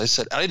 $40. I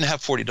said, I didn't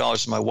have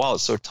 $40 in my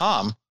wallet. So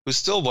Tom, who's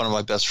still one of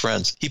my best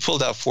friends, he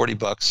pulled out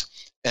 $40.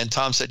 And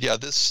Tom said, yeah,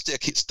 this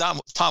stick, Tom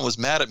was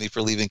mad at me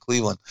for leaving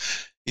Cleveland.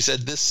 He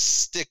said, this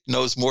stick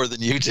knows more than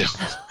you do.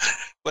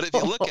 But if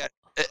you look at,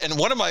 and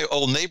one of my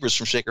old neighbors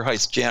from Shaker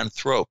Heights, Jan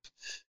Thrope,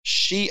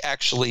 she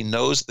actually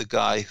knows the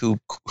guy who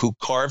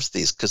carves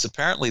these, because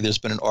apparently there's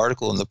been an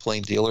article in the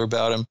Plain Dealer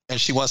about him, and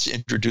she wants to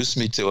introduce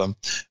me to him.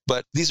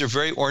 But these are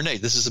very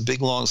ornate. This is a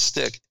big, long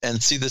stick.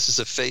 And see, this is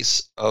a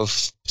face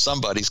of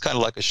somebody. It's kind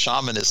of like a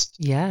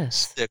shamanist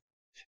stick.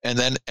 And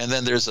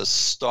then there's a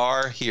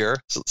star here,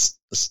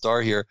 a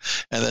star here,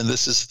 and then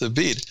this is the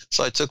bead.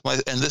 So I took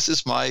this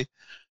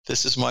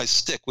is my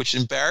stick, which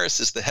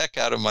embarrasses the heck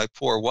out of my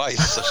poor wife.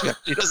 So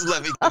she doesn't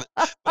let me do it.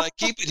 But I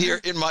keep it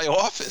here in my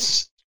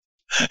office.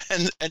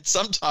 And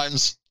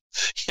sometimes,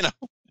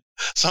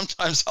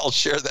 sometimes I'll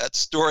share that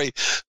story,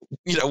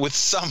 with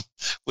some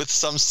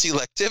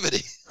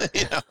selectivity,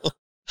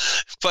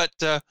 But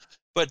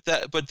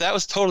that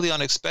was totally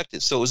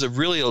unexpected. So it was a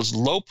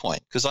low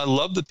point, because I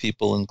love the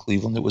people in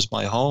Cleveland. It was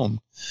my home.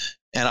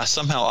 And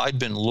I'd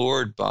been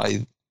lured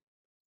by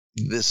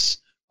this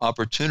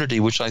opportunity,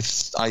 which I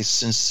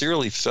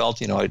sincerely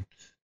felt, I'd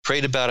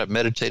prayed about it,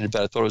 meditated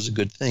about it, thought it was a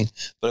good thing,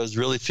 but I was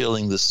really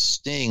feeling the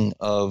sting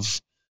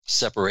of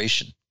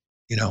separation,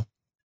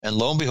 and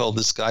lo and behold,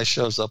 this guy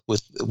shows up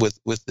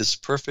with this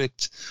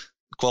perfect,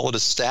 call it a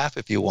staff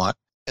if you want,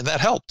 and that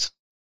helped.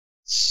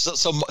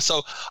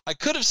 So I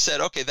could have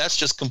said, okay, that's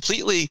just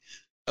completely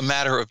a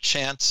matter of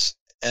chance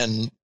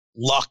and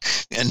luck,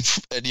 and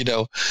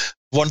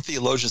one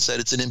theologian said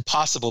it's an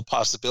impossible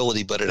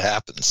possibility, but it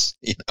happens,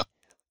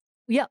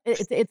 Yeah,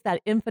 it's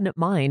that infinite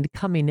mind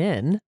coming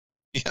in.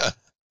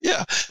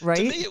 Yeah. Right.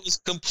 To me, it was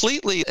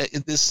completely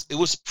it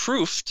was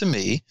proof to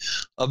me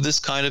of this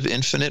kind of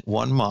infinite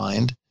one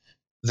mind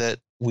that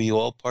we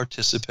all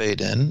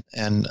participate in.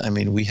 And I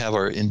mean, we have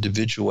our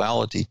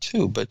individuality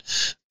too, but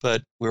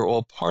but we're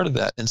all part of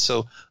that. And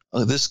so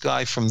this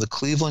guy from the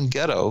Cleveland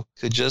ghetto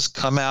could just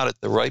come out at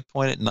the right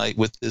point at night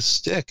with this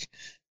stick,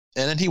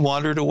 and then he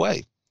wandered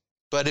away.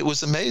 But it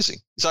was amazing.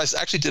 So I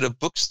actually did a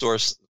bookstore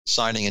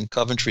signing in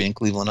Coventry and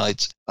Cleveland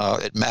Heights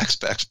at Max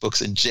Back's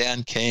Books, and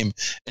Jan came,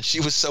 and she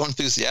was so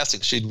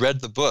enthusiastic. She'd read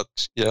the book,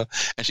 and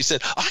she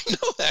said, "I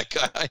know that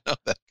guy. I know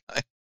that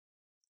guy."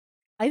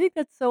 I think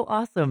that's so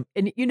awesome.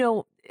 And,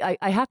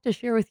 I have to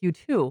share with you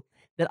too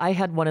that I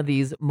had one of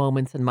these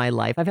moments in my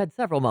life. I've had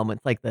several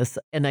moments like this.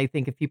 And I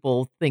think if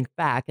people think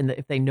back and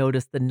if they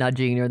notice the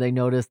nudging or they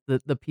notice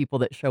the people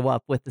that show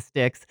up with the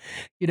sticks,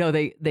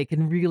 they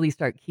can really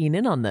start keying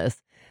in on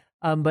this.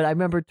 But I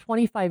remember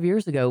 25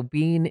 years ago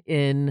being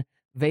in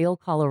Vail,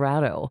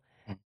 Colorado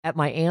at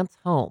my aunt's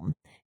home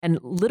and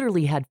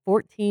literally had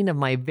 14 of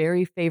my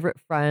very favorite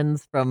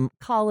friends from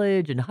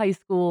college and high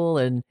school.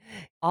 And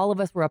all of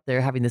us were up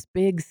there having this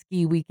big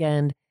ski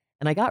weekend.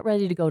 And I got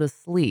ready to go to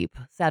sleep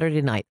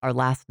Saturday night, our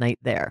last night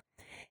there.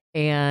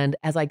 And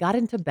as I got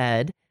into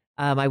bed,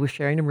 I was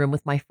sharing a room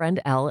with my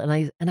friend Elle,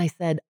 and I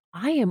said,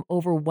 I am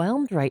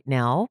overwhelmed right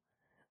now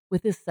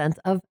with this sense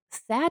of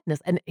sadness.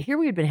 And here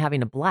we had been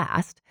having a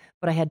blast,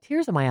 but I had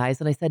tears in my eyes.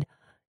 And I said,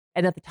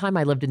 and at the time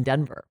I lived in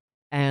Denver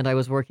and I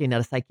was working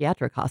at a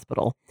psychiatric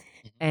hospital.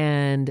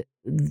 And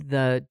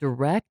the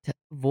direct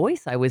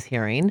voice I was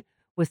hearing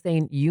was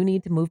saying, you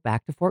need to move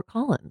back to Fort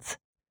Collins.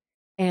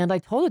 And I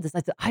told her this.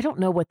 I said, I don't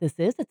know what this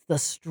is. It's the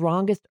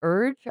strongest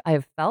urge I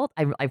have felt.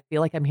 I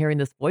feel like I'm hearing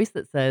this voice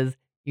that says,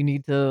 you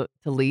need to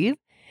leave.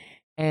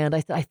 And I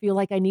said, I feel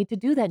like I need to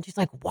do that. And she's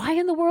like, why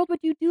in the world would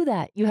you do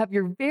that? You have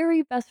your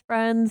very best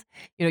friends.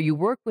 You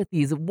work with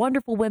these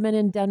wonderful women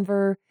in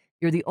Denver.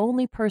 You're the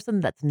only person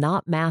that's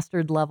not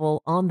mastered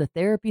level on the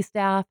therapy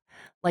staff.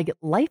 Like,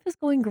 life is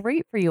going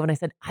great for you. And I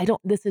said,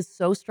 this is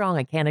so strong.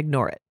 I can't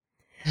ignore it.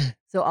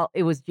 So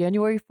it was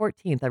January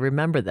 14th. I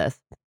remember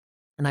this.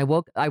 And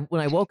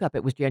when I woke up,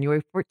 it was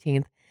January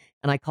 14th.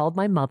 And I called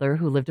my mother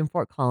who lived in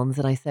Fort Collins.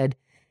 And I said,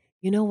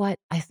 you know what?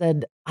 I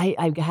said,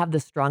 I have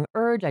this strong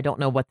urge. I don't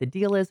know what the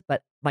deal is,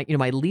 but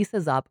my lease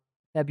is up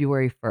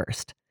February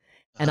 1st.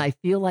 And I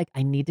feel like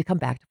I need to come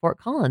back to Fort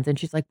Collins. And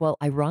she's like, well,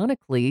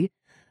 ironically,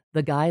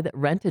 the guy that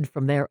rented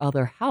from their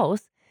other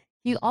house,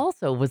 he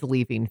also was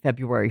leaving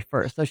February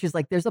 1st. So she's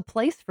like, there's a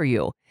place for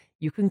you.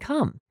 You can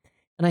come.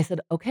 And I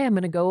said, okay, I'm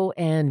going to go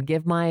and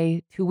give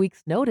my 2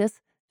 weeks notice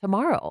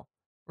tomorrow,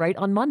 right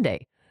on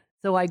Monday.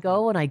 So I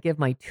go and I give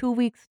my 2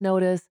 weeks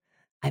notice.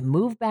 I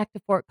move back to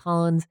Fort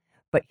Collins.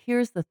 But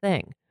here's the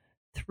thing.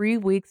 3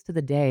 weeks to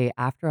the day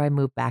after I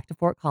moved back to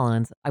Fort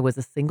Collins, I was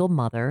a single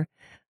mother.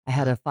 I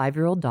had a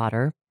 5-year-old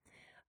daughter.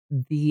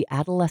 The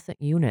adolescent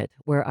unit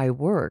where I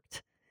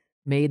worked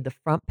made the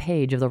front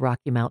page of the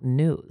Rocky Mountain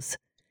News.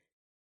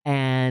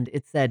 And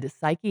it said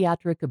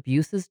psychiatric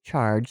abuses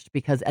charged,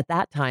 because at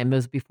that time it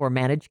was before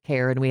managed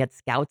care, and we had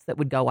scouts that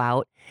would go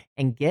out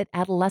and get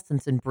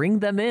adolescents and bring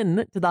them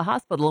in to the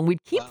hospital, and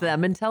we'd keep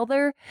them until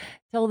their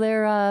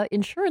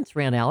insurance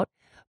ran out.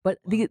 But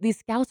these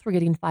scouts were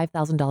getting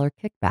 $5,000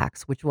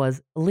 kickbacks, which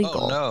was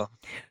illegal. Oh, no.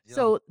 Yeah.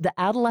 So the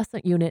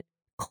adolescent unit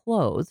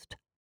closed.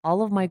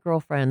 All of my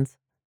girlfriends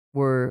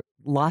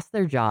lost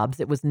their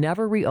jobs. It was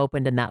never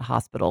reopened in that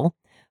hospital.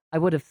 I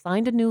would have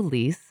signed a new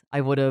lease.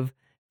 I would have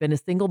been a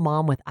single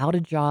mom without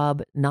a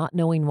job, not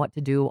knowing what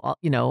to do,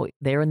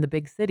 there in the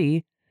big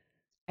city.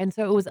 And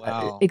so it was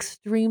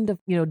extreme,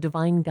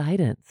 divine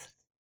guidance.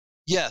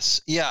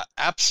 Yes. Yeah,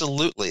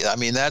 absolutely. I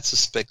mean, that's a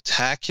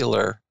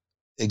spectacular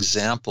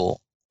example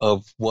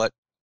of what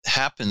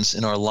happens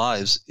in our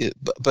lives.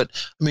 But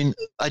I mean,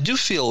 I do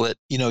feel that,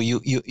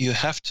 you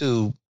have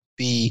to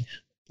be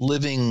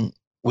living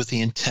with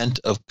the intent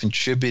of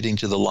contributing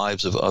to the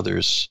lives of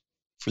others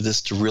for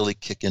this to really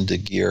kick into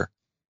gear.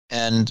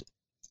 And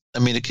I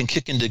mean, it can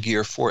kick into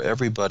gear for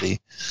everybody,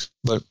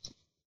 but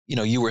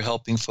you were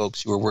helping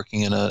folks, you were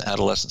working in an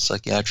adolescent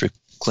psychiatric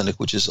clinic,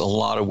 which is a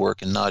lot of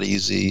work and not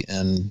easy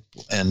and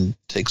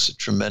takes a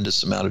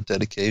tremendous amount of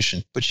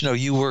dedication. But,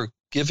 you were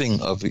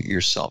giving of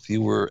yourself.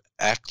 You were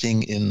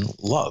acting in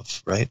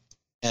love, right?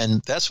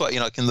 And that's why,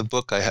 in the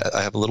book, I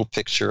have a little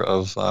picture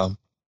of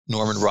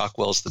Norman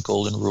Rockwell's The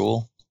Golden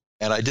Rule.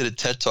 And I did a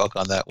TED Talk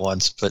on that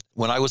once. But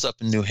when I was up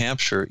in New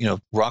Hampshire,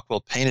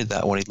 Rockwell painted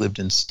that when he lived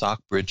in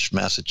Stockbridge,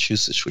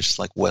 Massachusetts, which is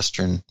like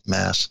Western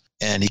Mass.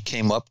 And he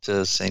came up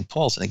to St.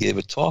 Paul's and he gave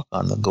a talk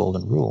on the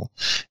Golden Rule.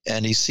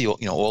 And you see,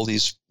 all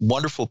these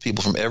wonderful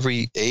people from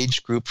every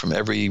age group, from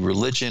every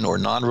religion or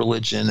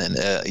non-religion, and,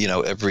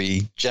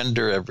 every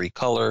gender, every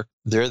color.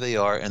 There they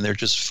are. And they're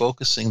just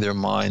focusing their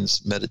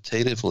minds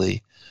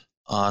meditatively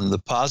on the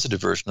positive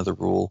version of the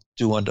rule: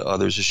 do unto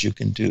others as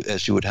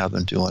you would have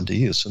them do unto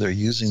you. So they're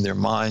using their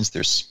minds,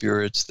 their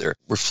spirits, they're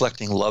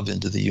reflecting love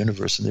into the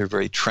universe, and they're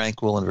very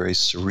tranquil and very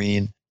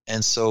serene.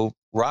 And so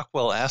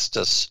Rockwell asked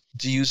us,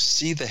 do you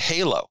see the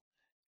halo?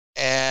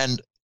 And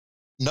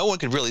no one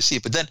could really see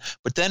it.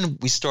 But then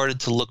we started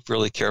to look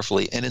really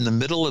carefully. And in the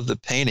middle of the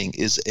painting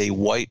is a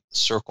white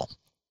circle.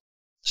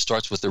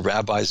 Starts with the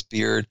rabbi's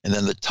beard and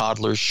then the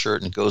toddler's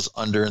shirt, and goes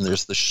under, and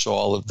there's the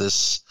shawl of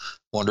this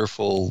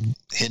wonderful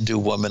Hindu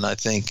woman, I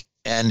think.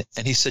 And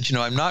he said,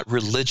 I'm not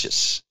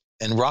religious.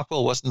 And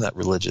Rockwell wasn't that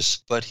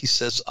religious, but he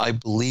says, I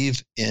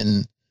believe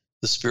in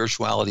the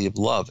spirituality of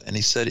love. And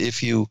he said,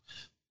 if you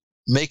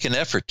make an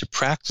effort to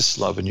practice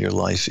love in your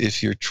life,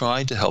 if you're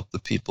trying to help the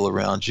people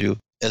around you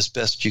as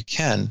best you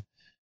can,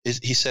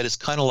 he said it's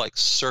kind of like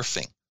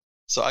surfing.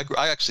 So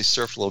I actually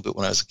surfed a little bit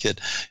when I was a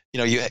kid.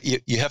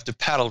 You have to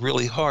paddle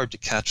really hard to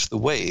catch the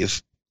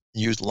wave,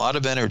 use a lot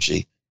of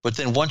energy, but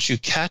then once you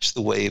catch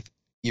the wave,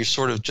 you're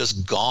sort of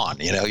just gone.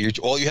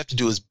 All you have to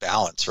do is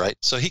balance, right?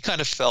 So he kind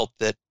of felt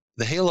that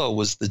the halo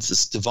was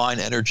this divine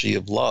energy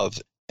of love.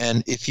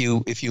 And if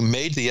you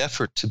made the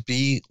effort to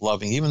be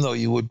loving, even though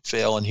you would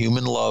fail, and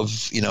human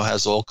love,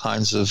 has all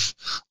kinds of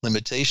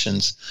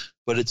limitations,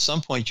 but at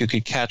some point you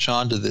could catch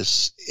on to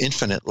this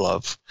infinite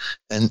love,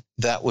 and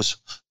that was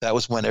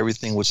when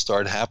everything would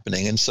start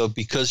happening. And so,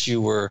 because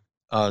you were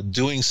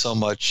doing so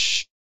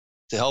much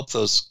to help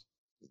those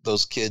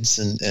kids,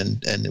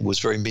 and it was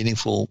very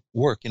meaningful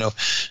work,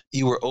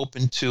 you were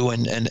open to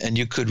and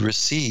you could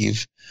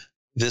receive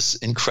this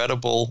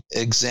incredible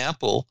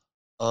example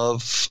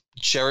of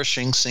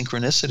cherishing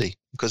synchronicity,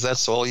 because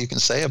that's all you can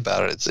say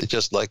about it. It's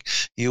just like,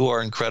 you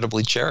are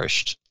incredibly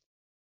cherished.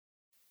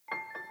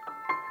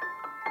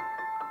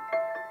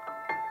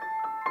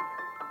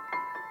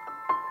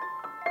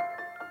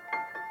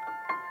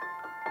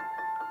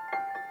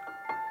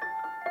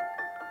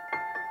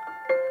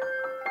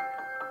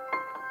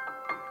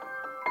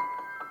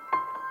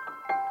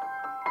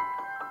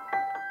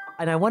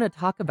 And I want to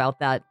talk about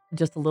that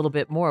just a little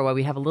bit more while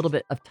we have a little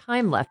bit of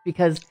time left,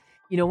 because,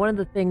 one of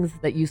the things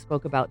that you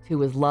spoke about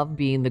too is love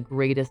being the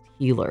greatest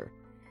healer.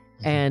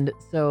 Mm-hmm. And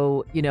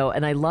so,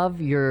 and I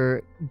love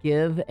your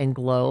give and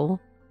glow.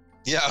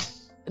 Yeah.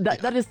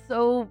 That is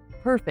so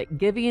perfect.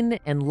 Giving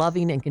and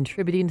loving and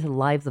contributing to the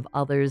lives of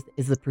others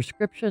is the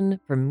prescription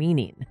for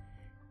meaning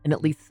and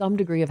at least some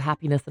degree of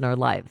happiness in our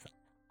lives.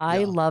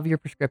 I love your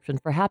prescription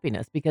for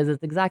happiness, because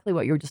it's exactly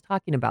what you were just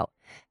talking about.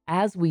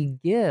 As we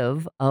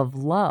give of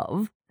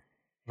love,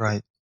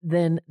 right,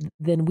 then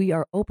we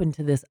are open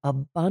to this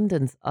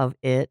abundance of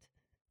it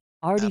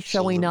already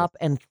showing up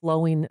and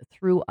flowing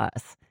through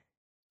us.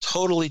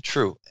 Totally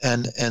true.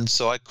 And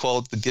so I call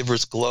it the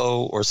giver's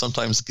glow, or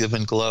sometimes give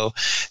and glow.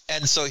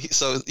 And so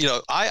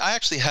I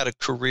actually had a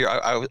career.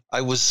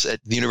 I was at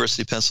the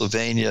University of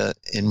Pennsylvania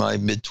in my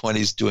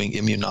mid-20s doing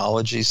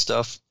immunology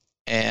stuff,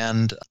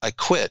 and I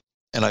quit.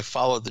 And I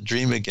followed the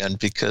dream again,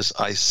 because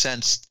I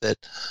sensed that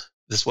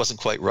this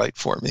wasn't quite right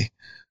for me.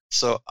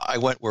 So I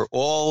went where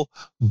all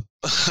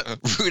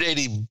Route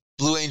 80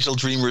 Blue Angel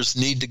dreamers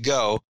need to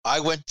go. I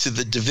went to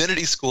the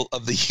Divinity School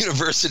of the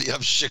University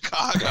of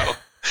Chicago,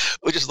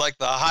 which is like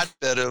the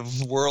hotbed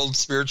of world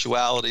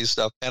spirituality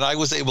stuff. And I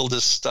was able to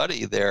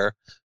study there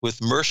with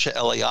Mersha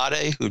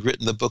Eliade, who'd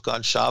written the book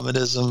on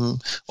shamanism,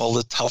 all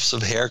the tufts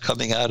of hair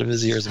coming out of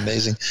his ears,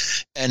 amazing.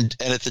 And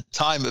at the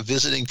time, a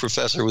visiting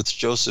professor with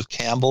Joseph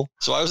Campbell.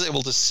 So I was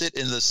able to sit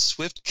in the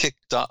Swift Kick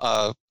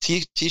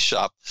tea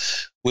shop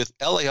with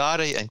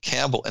Eliade and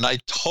Campbell, and I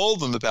told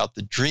them about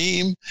the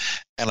dream,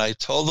 and I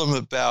told them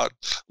about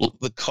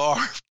the car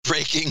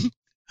braking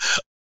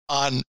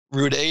on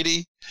Route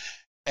 80,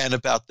 and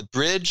about the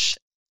bridge,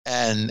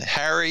 and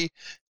Harry.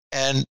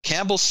 And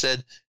Campbell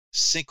said,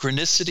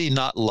 synchronicity,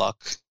 not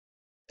luck.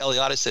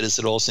 Eliade said, is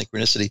it all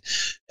synchronicity?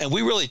 And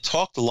we really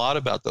talked a lot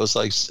about those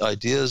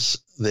ideas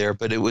there,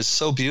 but it was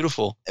so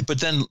beautiful.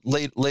 But then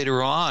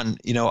later on,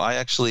 I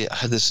actually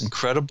had this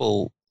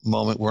incredible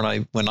moment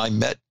when I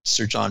met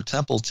Sir John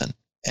Templeton,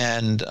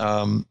 and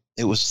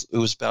it was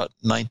about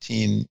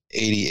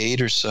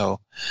 1988 or so,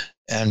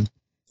 and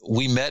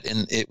we met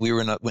we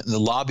were in the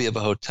lobby of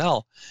a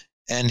hotel.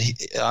 And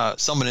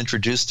someone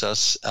introduced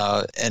us,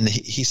 and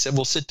he said,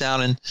 well, sit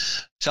down and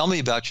tell me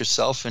about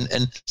yourself. And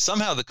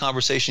somehow the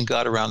conversation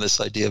got around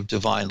this idea of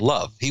divine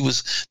love.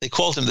 They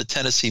called him the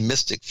Tennessee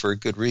mystic for a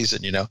good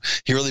reason,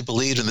 He really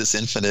believed in this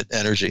infinite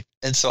energy.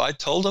 And so I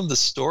told him the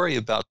story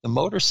about the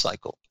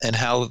motorcycle and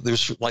how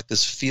there's like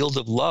this field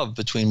of love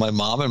between my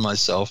mom and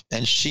myself,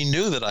 and she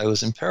knew that I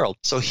was imperiled.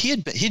 So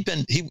he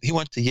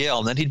went to Yale,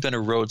 and then he'd been a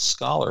Rhodes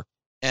Scholar.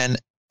 And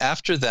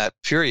after that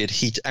period,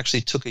 he actually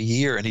took a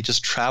year and he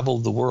just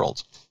traveled the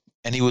world.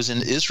 And he was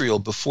in Israel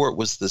before it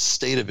was the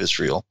state of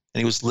Israel. And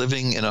he was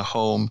living in a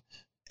home,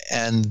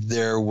 and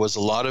there was a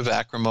lot of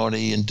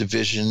acrimony and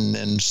division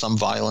and some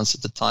violence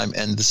at the time.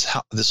 And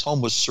this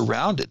home was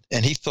surrounded,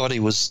 and he thought he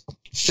was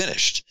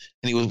finished.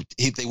 And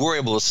they were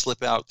able to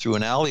slip out through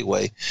an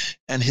alleyway.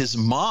 And his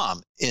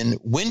mom in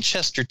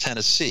Winchester,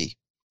 Tennessee,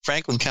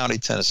 Franklin County,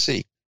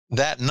 Tennessee,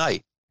 that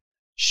night,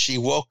 she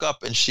woke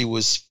up and she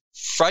was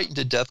frightened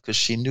to death because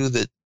she knew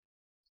that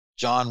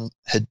John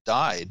had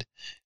died,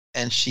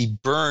 and she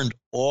burned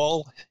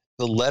all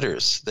the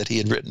letters that he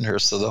had written her.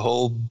 So the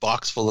whole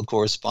box full of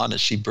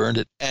correspondence, she burned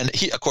it. And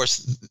he, of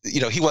course,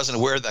 he wasn't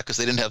aware of that because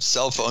they didn't have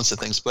cell phones and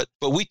things. But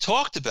we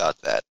talked about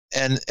that.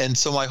 And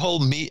so my whole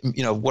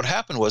what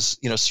happened was,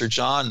 Sir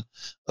John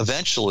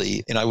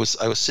eventually, and I was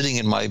sitting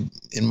in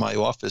my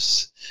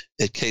office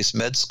at Case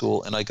Med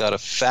School, and I got a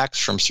fax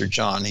from Sir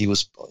John. He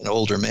was an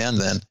older man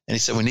then, and he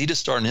said, we need to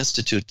start an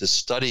institute to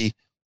study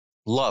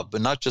love,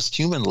 but not just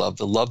human love,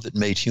 the love that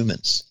made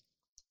humans.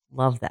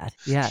 Love that.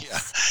 Yes.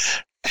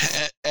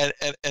 Yeah.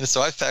 And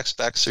so I faxed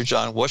back Sir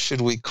John, what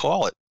should we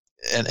call it?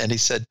 And he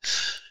said,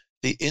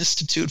 the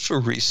Institute for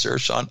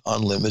Research on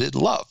Unlimited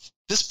Love.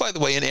 This, by the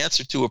way, in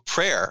answer to a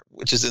prayer,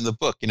 which is in the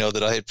book,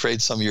 that I had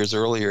prayed some years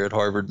earlier at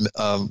Harvard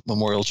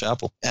Memorial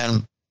Chapel.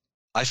 And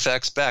I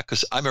faxed back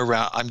because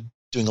I'm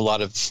doing a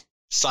lot of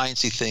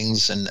sciencey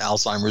things and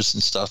Alzheimer's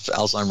and stuff,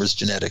 Alzheimer's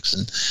genetics.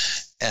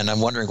 And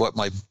I'm wondering what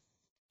my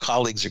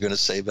colleagues are going to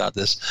say about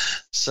this.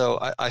 So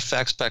I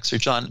faxed back, Sir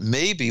John,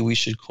 maybe we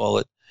should call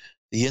it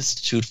the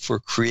Institute for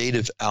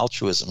Creative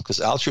Altruism,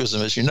 because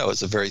altruism, as you know,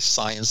 is a very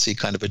sciencey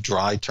kind of a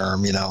dry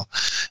term,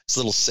 it's a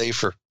little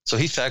safer. So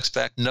he faxed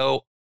back,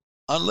 no,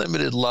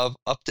 unlimited love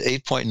up to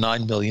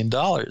 $8.9 million.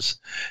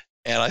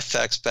 And I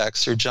faxed back,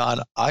 Sir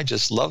John, I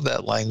just love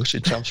that language.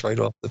 It jumps right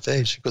off the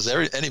page because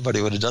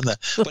anybody would have done that.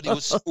 But he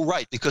was so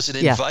right because it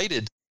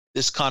invited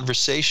this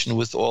conversation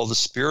with all the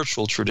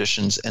spiritual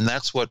traditions, and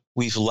that's what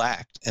we've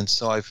lacked. And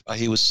so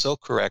he was so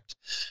correct.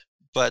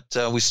 But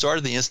we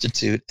started the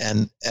Institute,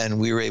 and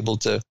we were able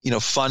to,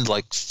 fund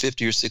like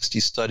 50 or 60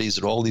 studies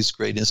at all these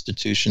great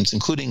institutions,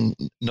 including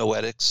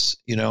Noetics,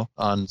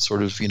 on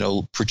sort of,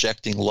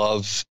 projecting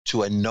love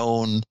to a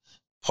known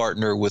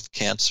partner with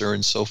cancer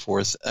and so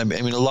forth. I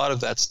mean, a lot of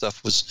that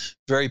stuff was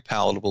very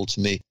palatable to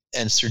me,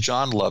 and Sir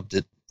John loved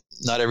it.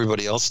 Not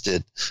everybody else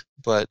did,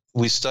 but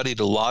we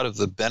studied a lot of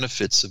the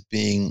benefits of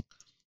being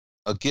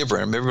a giver.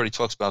 And everybody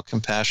talks about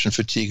compassion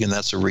fatigue, and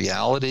that's a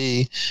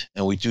reality,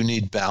 and we do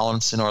need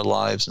balance in our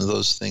lives and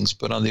those things.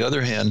 But on the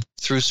other hand,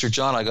 through Sir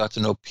John, I got to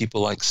know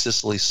people like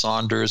Cicely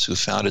Saunders, who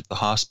founded the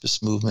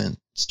hospice movement,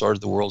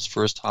 started the world's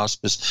first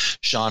hospice,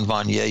 Jean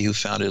Vanier, who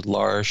founded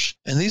L'Arche.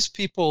 And these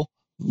people,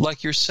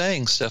 like you're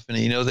saying,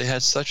 Stephanie, they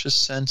had such a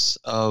sense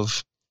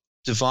of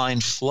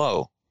divine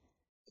flow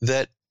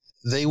that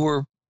they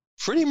were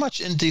pretty much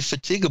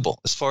indefatigable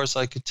as far as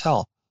I could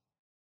tell.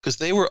 Because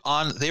they were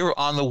on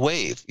the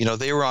wave,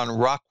 they were on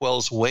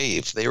Rockwell's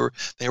wave. They were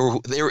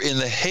in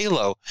the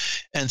halo,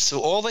 and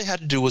so all they had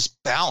to do was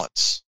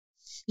balance,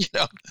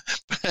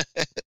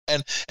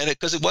 and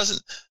because it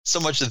wasn't so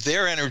much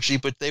their energy,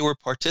 but they were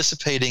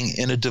participating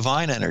in a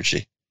divine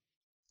energy,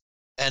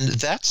 and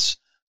that's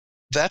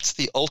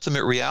the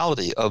ultimate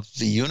reality of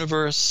the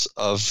universe,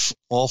 of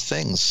all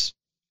things.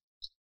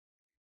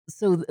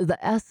 So the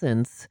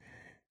essence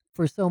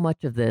for so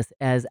much of this,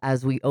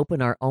 as we open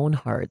our own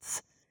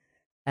hearts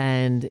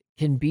and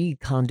can be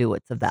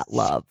conduits of that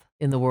love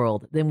in the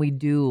world, then we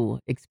do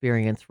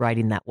experience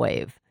riding that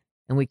wave,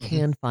 and we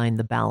can find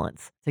the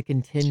balance to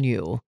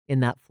continue in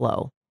that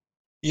flow.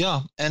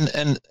 Yeah, and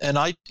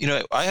I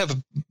have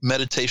a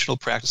meditational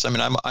practice. I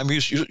mean, I'm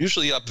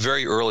usually up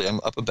very early.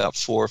 I'm up about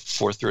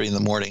 4:30 in the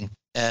morning,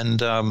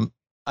 and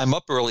I'm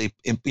up early,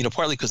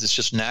 partly because it's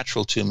just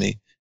natural to me,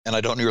 and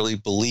I don't really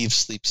believe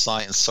sleep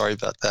science. Sorry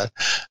about that.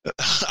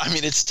 I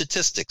mean, it's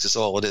statistics is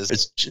all it is.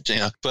 It's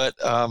but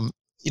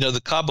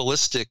the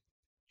Kabbalistic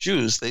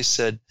Jews, they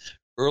said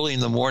early in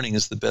the morning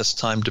is the best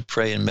time to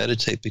pray and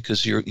meditate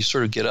because you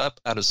sort of get up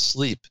out of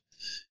sleep.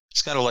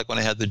 It's kind of like when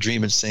I had the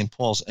dream in St.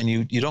 Paul's, and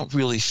you don't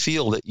really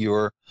feel that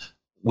you're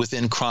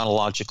within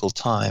chronological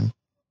time,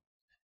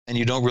 and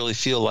you don't really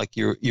feel like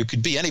you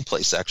could be any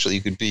place. Actually,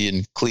 you could be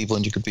in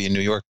Cleveland, you could be in New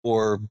York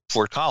or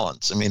Fort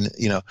Collins. I mean,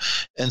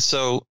 and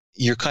so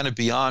you're kind of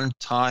beyond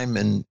time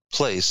and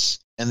place.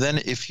 And then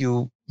if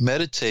you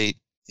meditate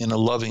in a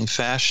loving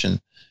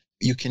fashion,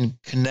 you can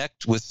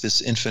connect with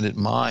this infinite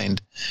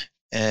mind,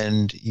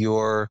 and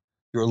your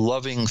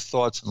loving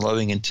thoughts and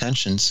loving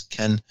intentions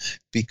can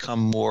become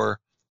more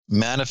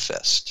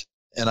manifest.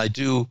 And I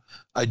do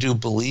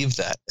believe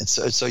that. And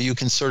so you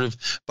can sort of,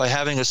 by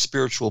having a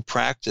spiritual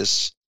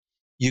practice,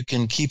 you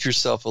can keep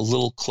yourself a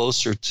little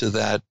closer to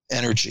that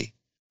energy.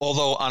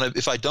 Although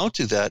if I don't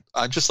do that,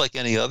 I'm just like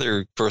any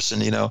other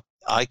person,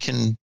 I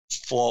can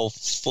fall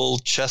full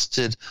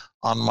chested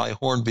on my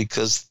horn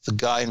because the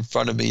guy in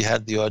front of me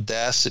had the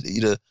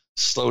audacity to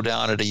slow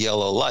down at a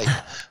yellow light.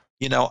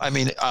 I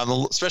mean,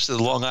 especially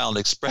the Long Island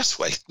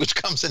Expressway, which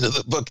comes into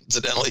the book,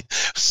 incidentally.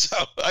 So,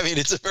 I mean,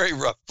 it's a very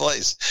rough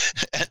place.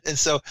 And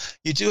so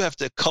you do have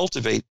to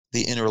cultivate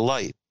the inner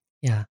light.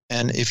 Yeah.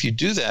 And if you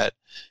do that,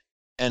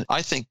 and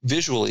I think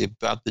visually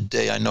about the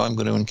day, I know I'm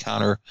going to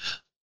encounter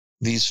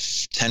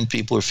these 10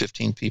 people or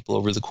 15 people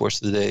over the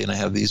course of the day, and I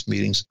have these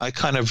meetings, I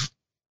kind of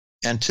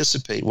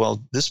anticipate,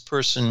 well, this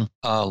person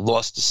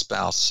lost a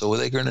spouse, so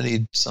they're going to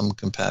need some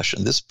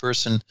compassion. This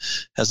person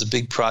has a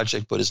big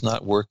project but is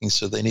not working,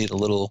 so they need a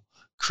little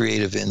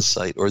creative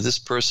insight. Or this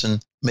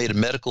person made a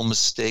medical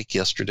mistake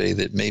yesterday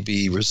that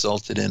maybe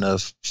resulted in a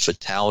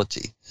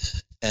fatality,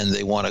 and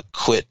they want to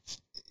quit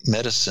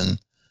medicine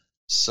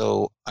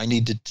So I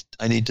need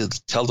to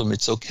tell them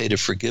it's okay to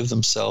forgive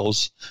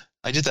themselves.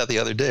 I did that the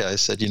other day. I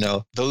said,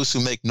 those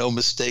who make no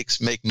mistakes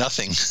make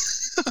nothing,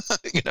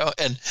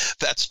 and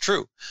that's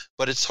true.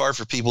 But it's hard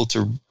for people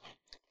to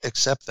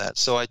accept that.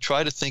 So I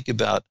try to think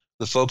about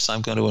the folks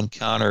I'm going to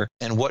encounter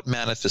and what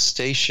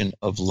manifestation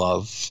of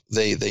love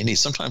they need.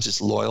 Sometimes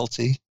it's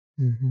loyalty.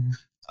 Mm-hmm.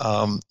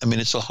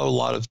 It's a whole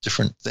lot of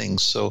different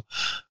things. So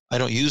I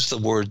don't use the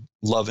word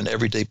love in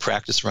everyday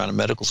practice around a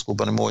medical school,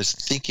 but I'm always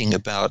thinking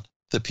about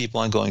the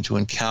people I'm going to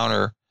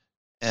encounter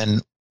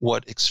and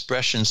what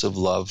expressions of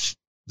love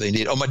they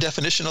need. Oh, my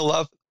definition of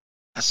love.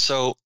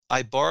 So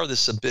I borrow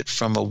this a bit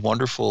from a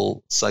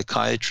wonderful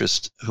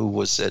psychiatrist who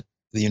was at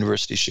the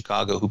University of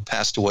Chicago who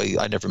passed away.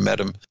 I never met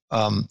him.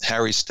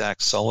 Harry Stack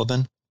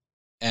Sullivan,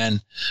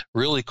 and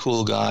really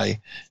cool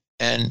guy.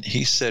 And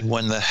he said,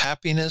 when the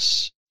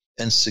happiness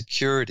and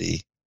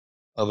security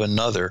of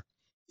another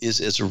is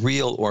as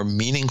real or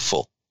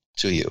meaningful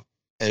to you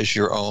as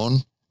your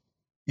own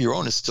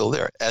is still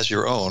there. As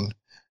your own,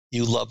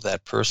 you love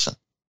that person.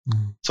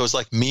 Mm. So it's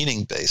like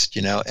meaning based,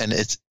 and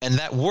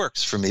that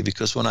works for me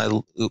because when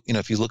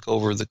if you look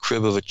over the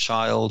crib of a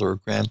child or a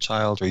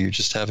grandchild, or you're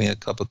just having a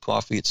cup of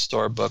coffee at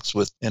Starbucks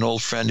with an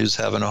old friend who's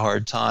having a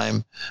hard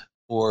time,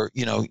 or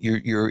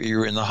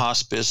you're in the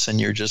hospice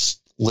and you're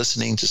just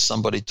listening to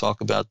somebody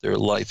talk about their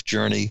life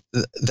journey,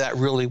 that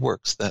really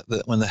works. That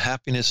when the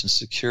happiness and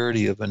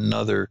security of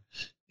another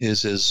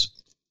is as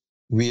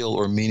real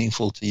or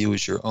meaningful to you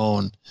as your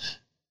own,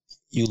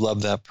 you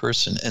love that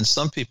person. And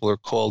some people are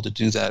called to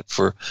do that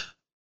for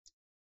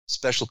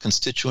special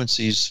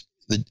constituencies.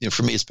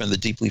 For me, it's been the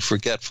deeply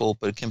forgetful,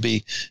 but it can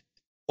be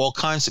all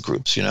kinds of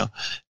groups,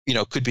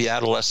 could be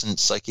adolescent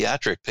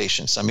psychiatric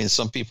patients.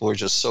 Some people are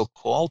just so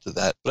called to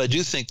that. But I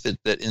do think that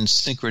in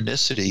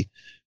synchronicity,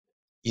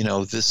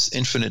 this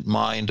infinite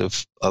mind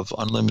of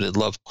unlimited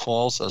love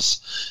calls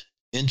us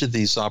into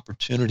these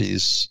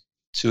opportunities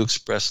to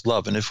express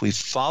love. And if we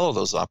follow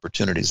those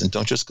opportunities and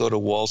don't just go to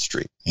Wall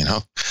Street,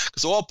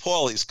 because all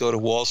Paulies go to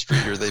Wall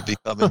Street or they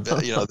become,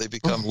 they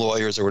become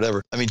lawyers or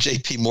whatever.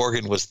 J.P.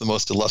 Morgan was the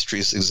most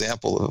illustrious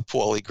example of a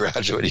Paulie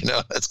graduate,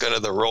 that's kind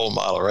of the role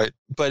model, right?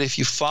 But if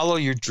you follow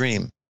your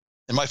dream,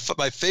 and my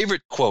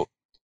favorite quote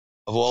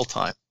of all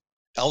time,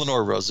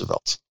 Eleanor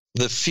Roosevelt,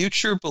 the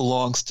future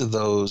belongs to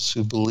those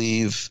who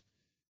believe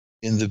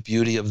in the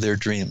beauty of their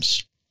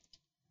dreams.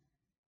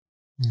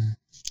 Mm.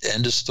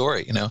 End of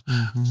story,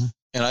 Mm-hmm.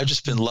 And I've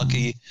just been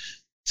lucky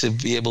to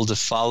be able to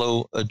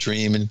follow a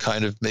dream and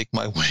kind of make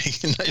my way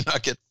and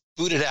not get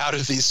booted out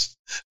of these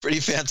pretty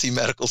fancy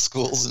medical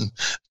schools and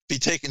be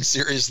taken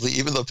seriously,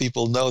 even though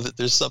people know that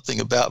there's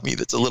something about me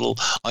that's a little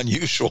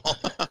unusual.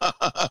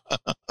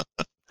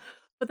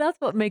 But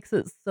that's what makes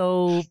it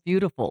so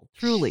beautiful.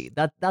 Truly,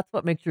 that's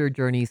what makes your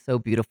journey so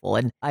beautiful.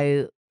 And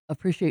I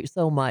appreciate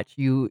so much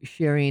you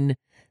sharing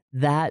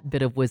that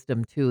bit of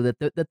wisdom too.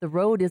 That the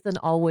road isn't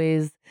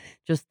always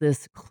just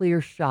this clear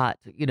shot,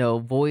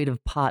 void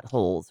of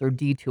potholes or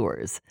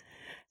detours.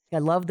 I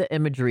love the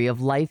imagery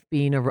of life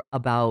being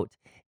about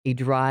a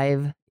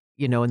drive,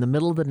 in the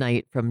middle of the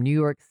night from New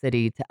York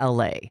City to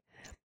LA,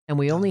 and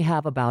we only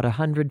have about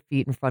 100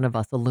 feet in front of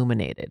us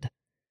illuminated.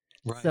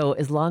 Right. So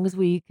as long as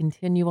we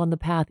continue on the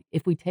path,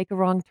 if we take a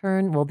wrong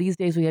turn, well, these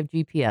days we have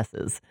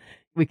GPSs.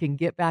 We can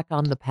get back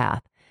on the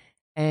path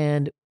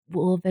and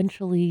we'll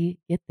eventually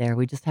get there.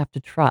 We just have to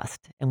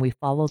trust and we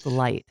follow the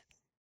light.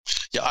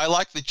 Yeah, I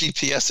like the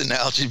GPS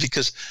analogy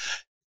because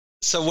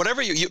so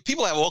whatever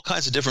people have all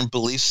kinds of different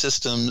belief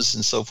systems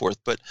and so forth,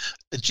 but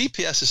the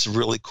GPS is a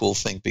really cool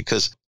thing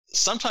because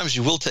sometimes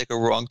you will take a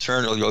wrong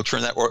turn or you'll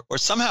turn that, or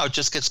somehow it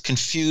just gets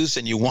confused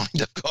and you wind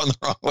up going the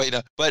wrong way.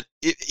 But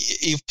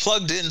you've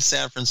plugged in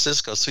San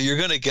Francisco, so you're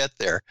going to get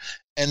there.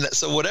 And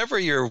so whatever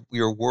your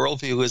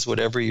worldview is,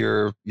 whatever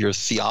your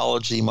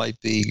theology might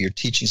be, your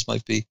teachings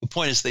might be, the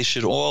point is they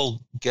should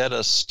all get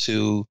us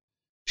to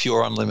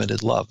pure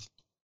unlimited love.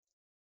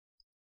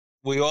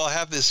 We all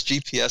have this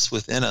GPS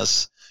within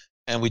us,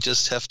 and we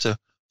just have to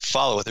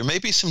follow it. There may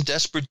be some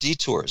desperate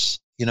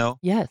detours,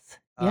 Yes.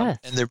 Yes.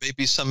 And there may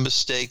be some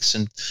mistakes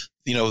and,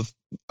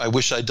 I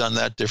wish I'd done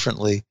that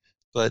differently,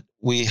 but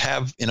we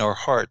have in our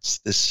hearts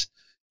this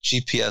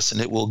GPS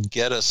and it will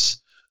get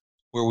us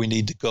where we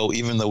need to go,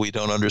 even though we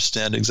don't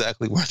understand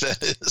exactly where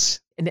that is.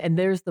 And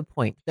there's the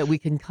point that we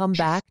can come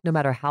back no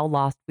matter how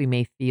lost we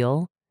may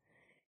feel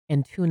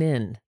and tune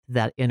in to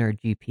that inner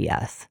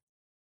GPS.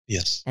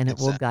 Yes. And it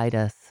will guide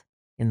us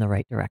in the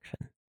right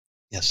direction.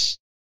 Yes.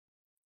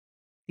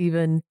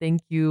 Stephen,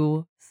 thank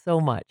you so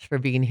much for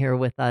being here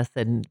with us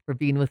and for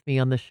being with me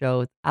on the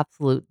show. It's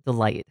absolute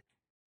delight.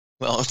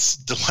 Well, it's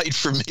a delight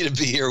for me to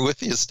be here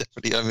with you,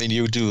 Stephanie.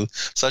 You do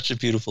such a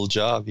beautiful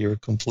job. You're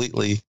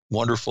completely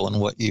wonderful in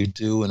what you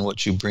do and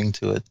what you bring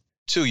to it.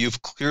 Too,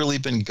 you've clearly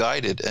been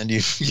guided, and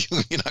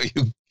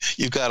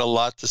you've got a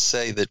lot to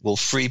say that will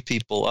free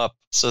people up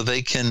so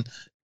they can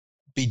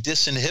be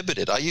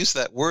disinhibited. I use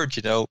that word,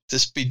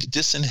 just be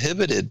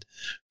disinhibited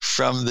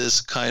from this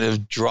kind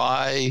of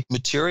dry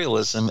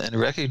materialism and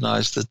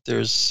recognize that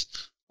there's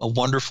a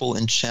wonderful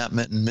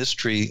enchantment and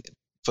mystery,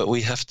 but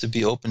we have to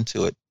be open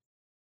to it.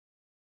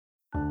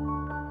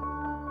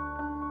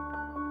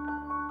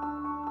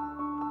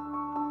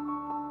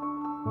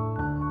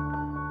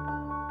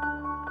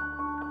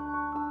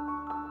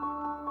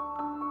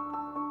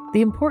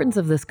 The importance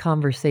of this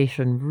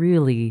conversation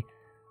really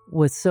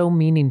was so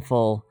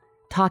meaningful,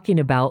 talking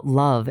about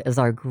love as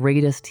our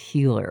greatest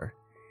healer,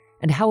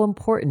 and how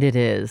important it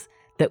is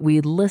that we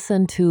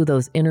listen to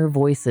those inner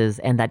voices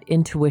and that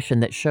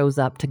intuition that shows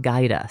up to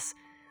guide us.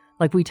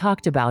 Like we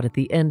talked about at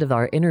the end of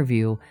our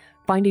interview,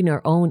 finding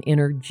our own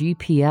inner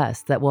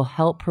GPS that will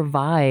help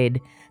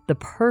provide the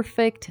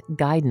perfect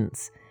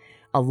guidance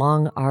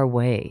along our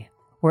way,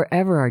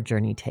 wherever our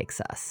journey takes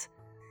us.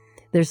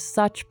 There's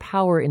such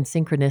power in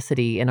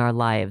synchronicity in our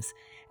lives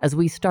as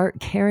we start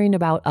caring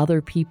about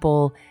other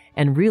people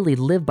and really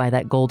live by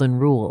that golden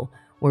rule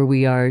where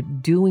we are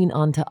doing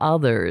unto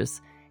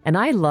others. And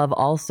I love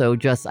also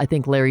I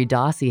think Larry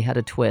Dossey had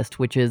a twist,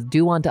 which is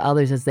do unto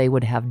others as they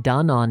would have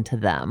done unto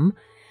them,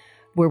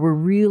 where we're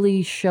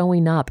really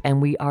showing up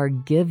and we are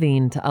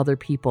giving to other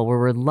people, where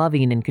we're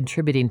loving and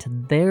contributing to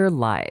their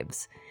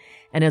lives.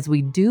 And as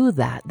we do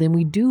that, then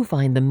we do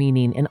find the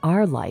meaning in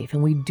our life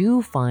and we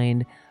do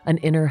find an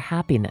inner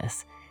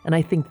happiness. And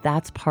I think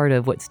that's part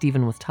of what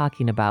Stephen was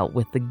talking about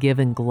with the give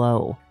and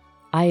glow.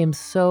 I am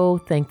so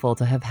thankful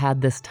to have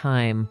had this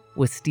time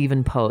with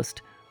Stephen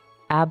Post.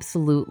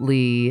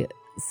 Absolutely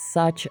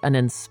such an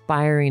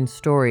inspiring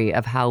story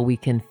of how we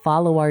can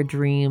follow our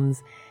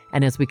dreams.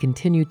 And as we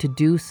continue to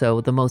do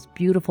so, the most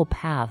beautiful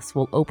paths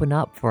will open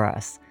up for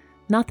us.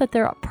 Not that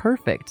they're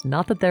perfect,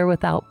 not that they're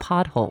without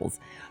potholes,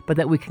 but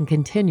that we can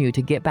continue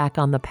to get back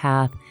on the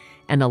path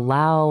and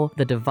allow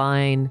the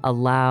divine,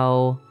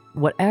 allow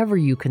whatever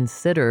you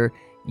consider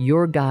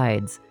your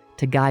guides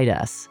to guide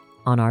us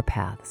on our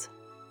paths.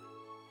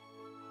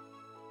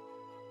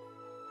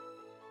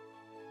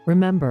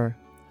 Remember,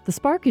 The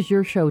Spark is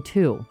your show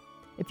too.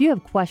 If you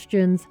have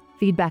questions,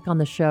 feedback on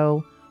the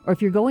show, or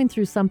if you're going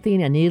through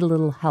something and need a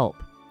little help,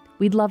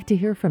 we'd love to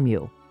hear from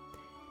you.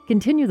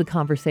 Continue the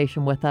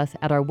conversation with us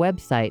at our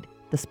website,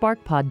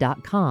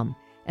 thesparkpod.com,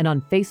 and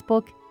on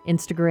Facebook,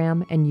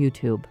 Instagram, and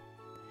YouTube.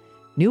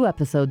 New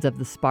episodes of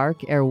The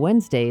Spark air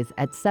Wednesdays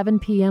at 7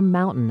 p.m.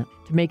 Mountain.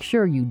 To make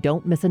sure you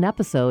don't miss an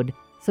episode,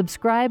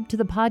 subscribe to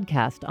the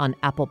podcast on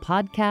Apple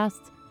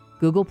Podcasts,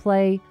 Google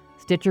Play,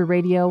 Stitcher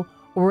Radio,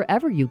 or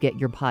wherever you get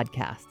your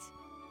podcasts.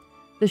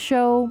 The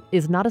show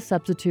is not a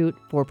substitute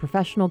for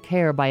professional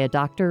care by a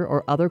doctor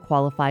or other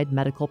qualified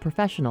medical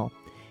professional,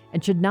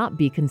 and should not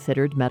be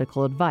considered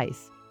medical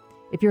advice.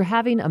 If you're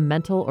having a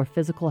mental or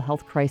physical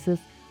health crisis,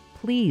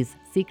 please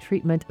seek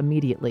treatment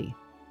immediately.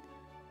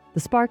 The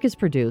Spark is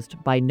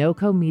produced by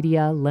NoCo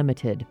Media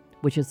Limited,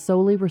 which is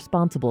solely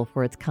responsible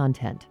for its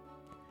content.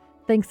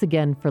 Thanks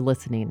again for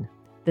listening.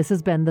 This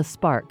has been The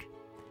Spark,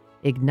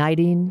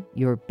 igniting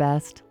your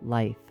best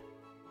life.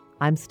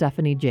 I'm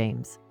Stephanie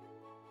James.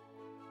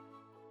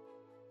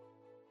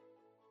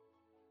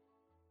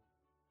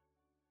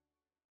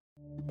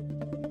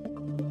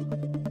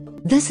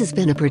 This has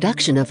been a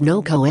production of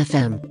NoCo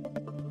FM.